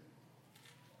fulfills it.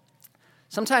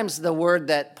 Sometimes the word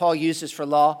that Paul uses for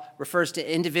law refers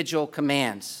to individual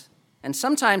commands. And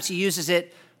sometimes he uses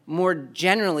it more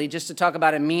generally just to talk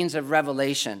about a means of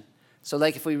revelation. So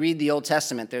like if we read the Old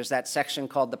Testament, there's that section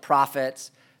called the prophets.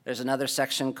 There's another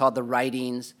section called the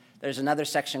writings. There's another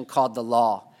section called the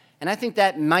law. And I think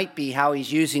that might be how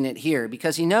he's using it here,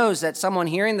 because he knows that someone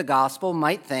hearing the gospel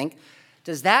might think,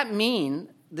 does that mean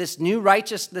this new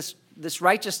righteousness,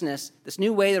 this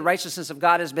new way the righteousness of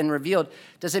God has been revealed,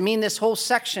 does it mean this whole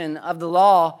section of the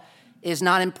law is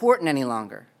not important any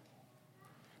longer?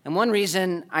 And one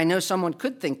reason I know someone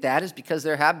could think that is because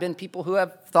there have been people who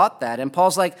have thought that. And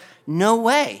Paul's like, no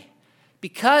way.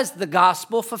 Because the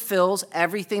gospel fulfills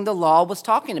everything the law was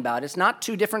talking about. It's not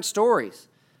two different stories.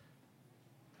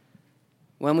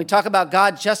 When we talk about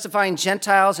God justifying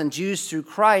Gentiles and Jews through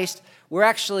Christ, we're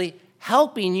actually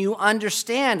helping you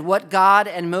understand what God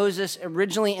and Moses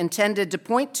originally intended to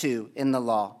point to in the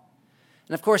law.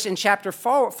 And of course, in chapter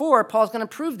 4, Paul's going to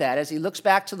prove that as he looks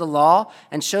back to the law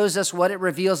and shows us what it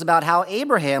reveals about how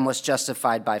Abraham was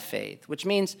justified by faith, which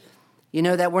means,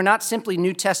 that we're not simply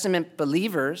New Testament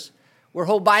believers, we're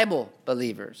whole Bible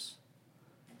believers,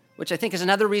 which I think is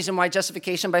another reason why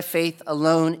justification by faith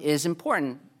alone is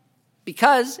important,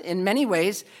 because in many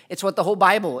ways, it's what the whole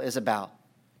Bible is about,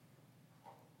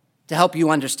 to help you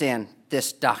understand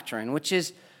this doctrine, which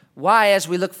is why, as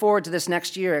we look forward to this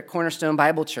next year at Cornerstone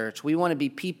Bible Church, we want to be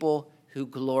people who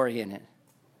glory in it,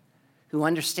 who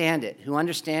understand it,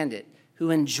 who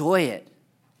enjoy it,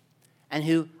 and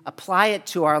who apply it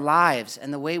to our lives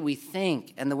and the way we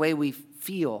think and the way we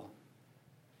feel,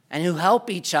 and who help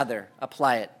each other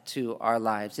apply it to our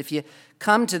lives. If you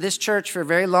come to this church for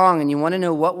very long and you want to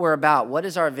know what we're about, what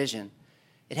is our vision,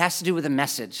 it has to do with a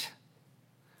message.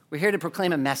 We're here to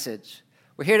proclaim a message.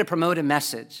 We're here to promote a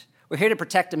message. We're here to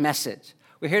protect a message.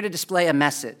 We're here to display a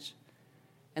message.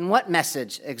 And what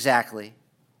message exactly?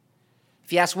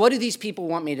 If you ask, what do these people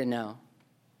want me to know?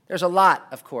 There's a lot,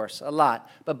 of course, a lot.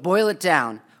 But boil it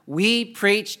down. We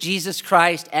preach Jesus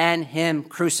Christ and Him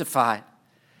crucified.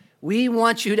 We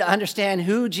want you to understand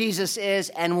who Jesus is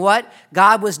and what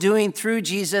God was doing through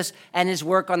Jesus and His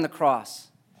work on the cross.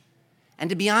 And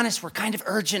to be honest, we're kind of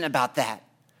urgent about that.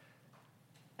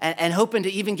 And hoping to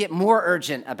even get more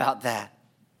urgent about that.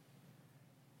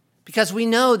 Because we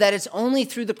know that it's only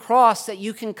through the cross that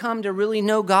you can come to really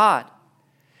know God.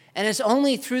 And it's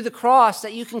only through the cross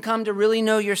that you can come to really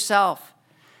know yourself.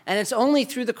 And it's only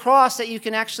through the cross that you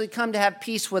can actually come to have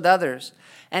peace with others.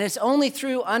 And it's only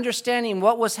through understanding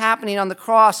what was happening on the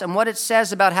cross and what it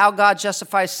says about how God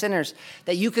justifies sinners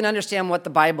that you can understand what the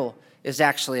Bible is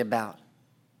actually about.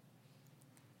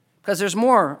 Because there's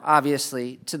more,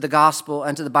 obviously, to the gospel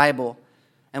and to the Bible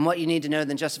and what you need to know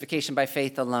than justification by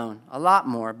faith alone. A lot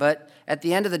more. But at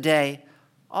the end of the day,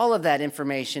 all of that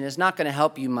information is not going to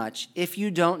help you much if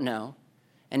you don't know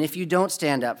and if you don't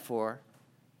stand up for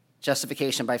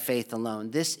justification by faith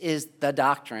alone. This is the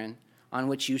doctrine on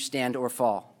which you stand or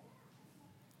fall.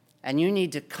 And you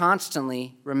need to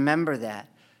constantly remember that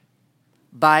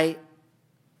by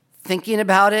thinking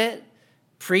about it,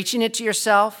 preaching it to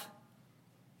yourself,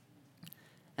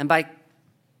 and by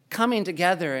coming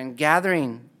together and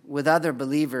gathering with other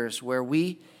believers where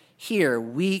we hear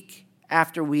week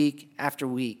after week after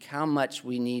week how much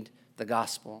we need the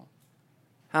gospel,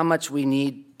 how much we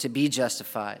need to be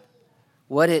justified,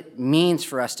 what it means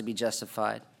for us to be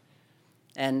justified,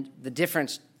 and the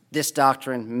difference this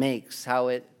doctrine makes, how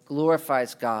it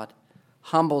glorifies God,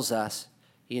 humbles us,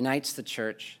 unites the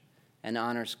church, and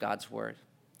honors God's word.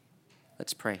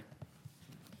 Let's pray.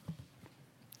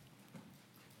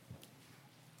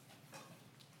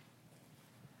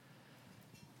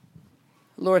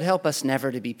 Lord, help us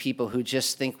never to be people who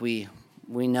just think we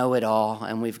know it all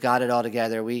and we've got it all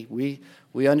together. We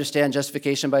understand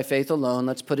justification by faith alone.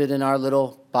 Let's put it in our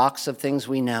little box of things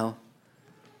we know.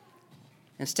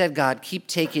 Instead, God, keep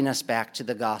taking us back to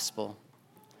the gospel.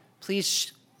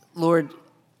 Please, Lord,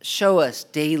 show us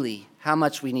daily how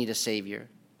much we need a Savior.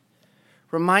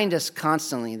 Remind us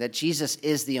constantly that Jesus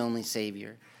is the only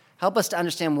Savior. Help us to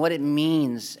understand what it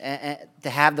means to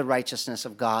have the righteousness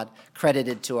of God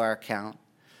credited to our account.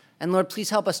 And Lord, please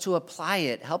help us to apply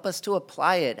it. Help us to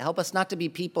apply it. Help us not to be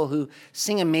people who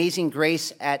sing Amazing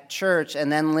Grace at church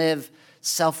and then live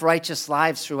self-righteous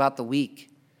lives throughout the week.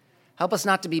 Help us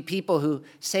not to be people who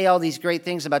say all these great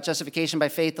things about justification by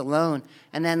faith alone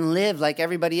and then live like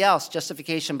everybody else,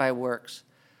 justification by works.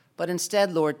 But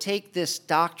instead, Lord, take this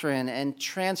doctrine and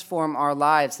transform our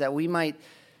lives that we might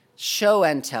show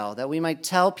and tell, that we might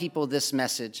tell people this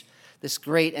message, this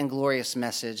great and glorious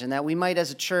message, and that we might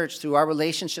as a church, through our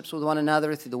relationships with one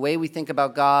another, through the way we think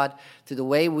about God, through the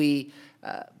way we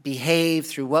behave,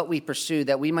 through what we pursue,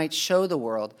 that we might show the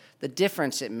world the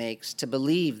difference it makes to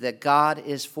believe that God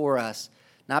is for us,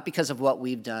 not because of what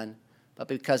we've done, but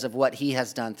because of what he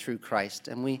has done through Christ.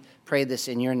 And we pray this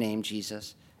in your name,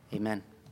 Jesus. Amen.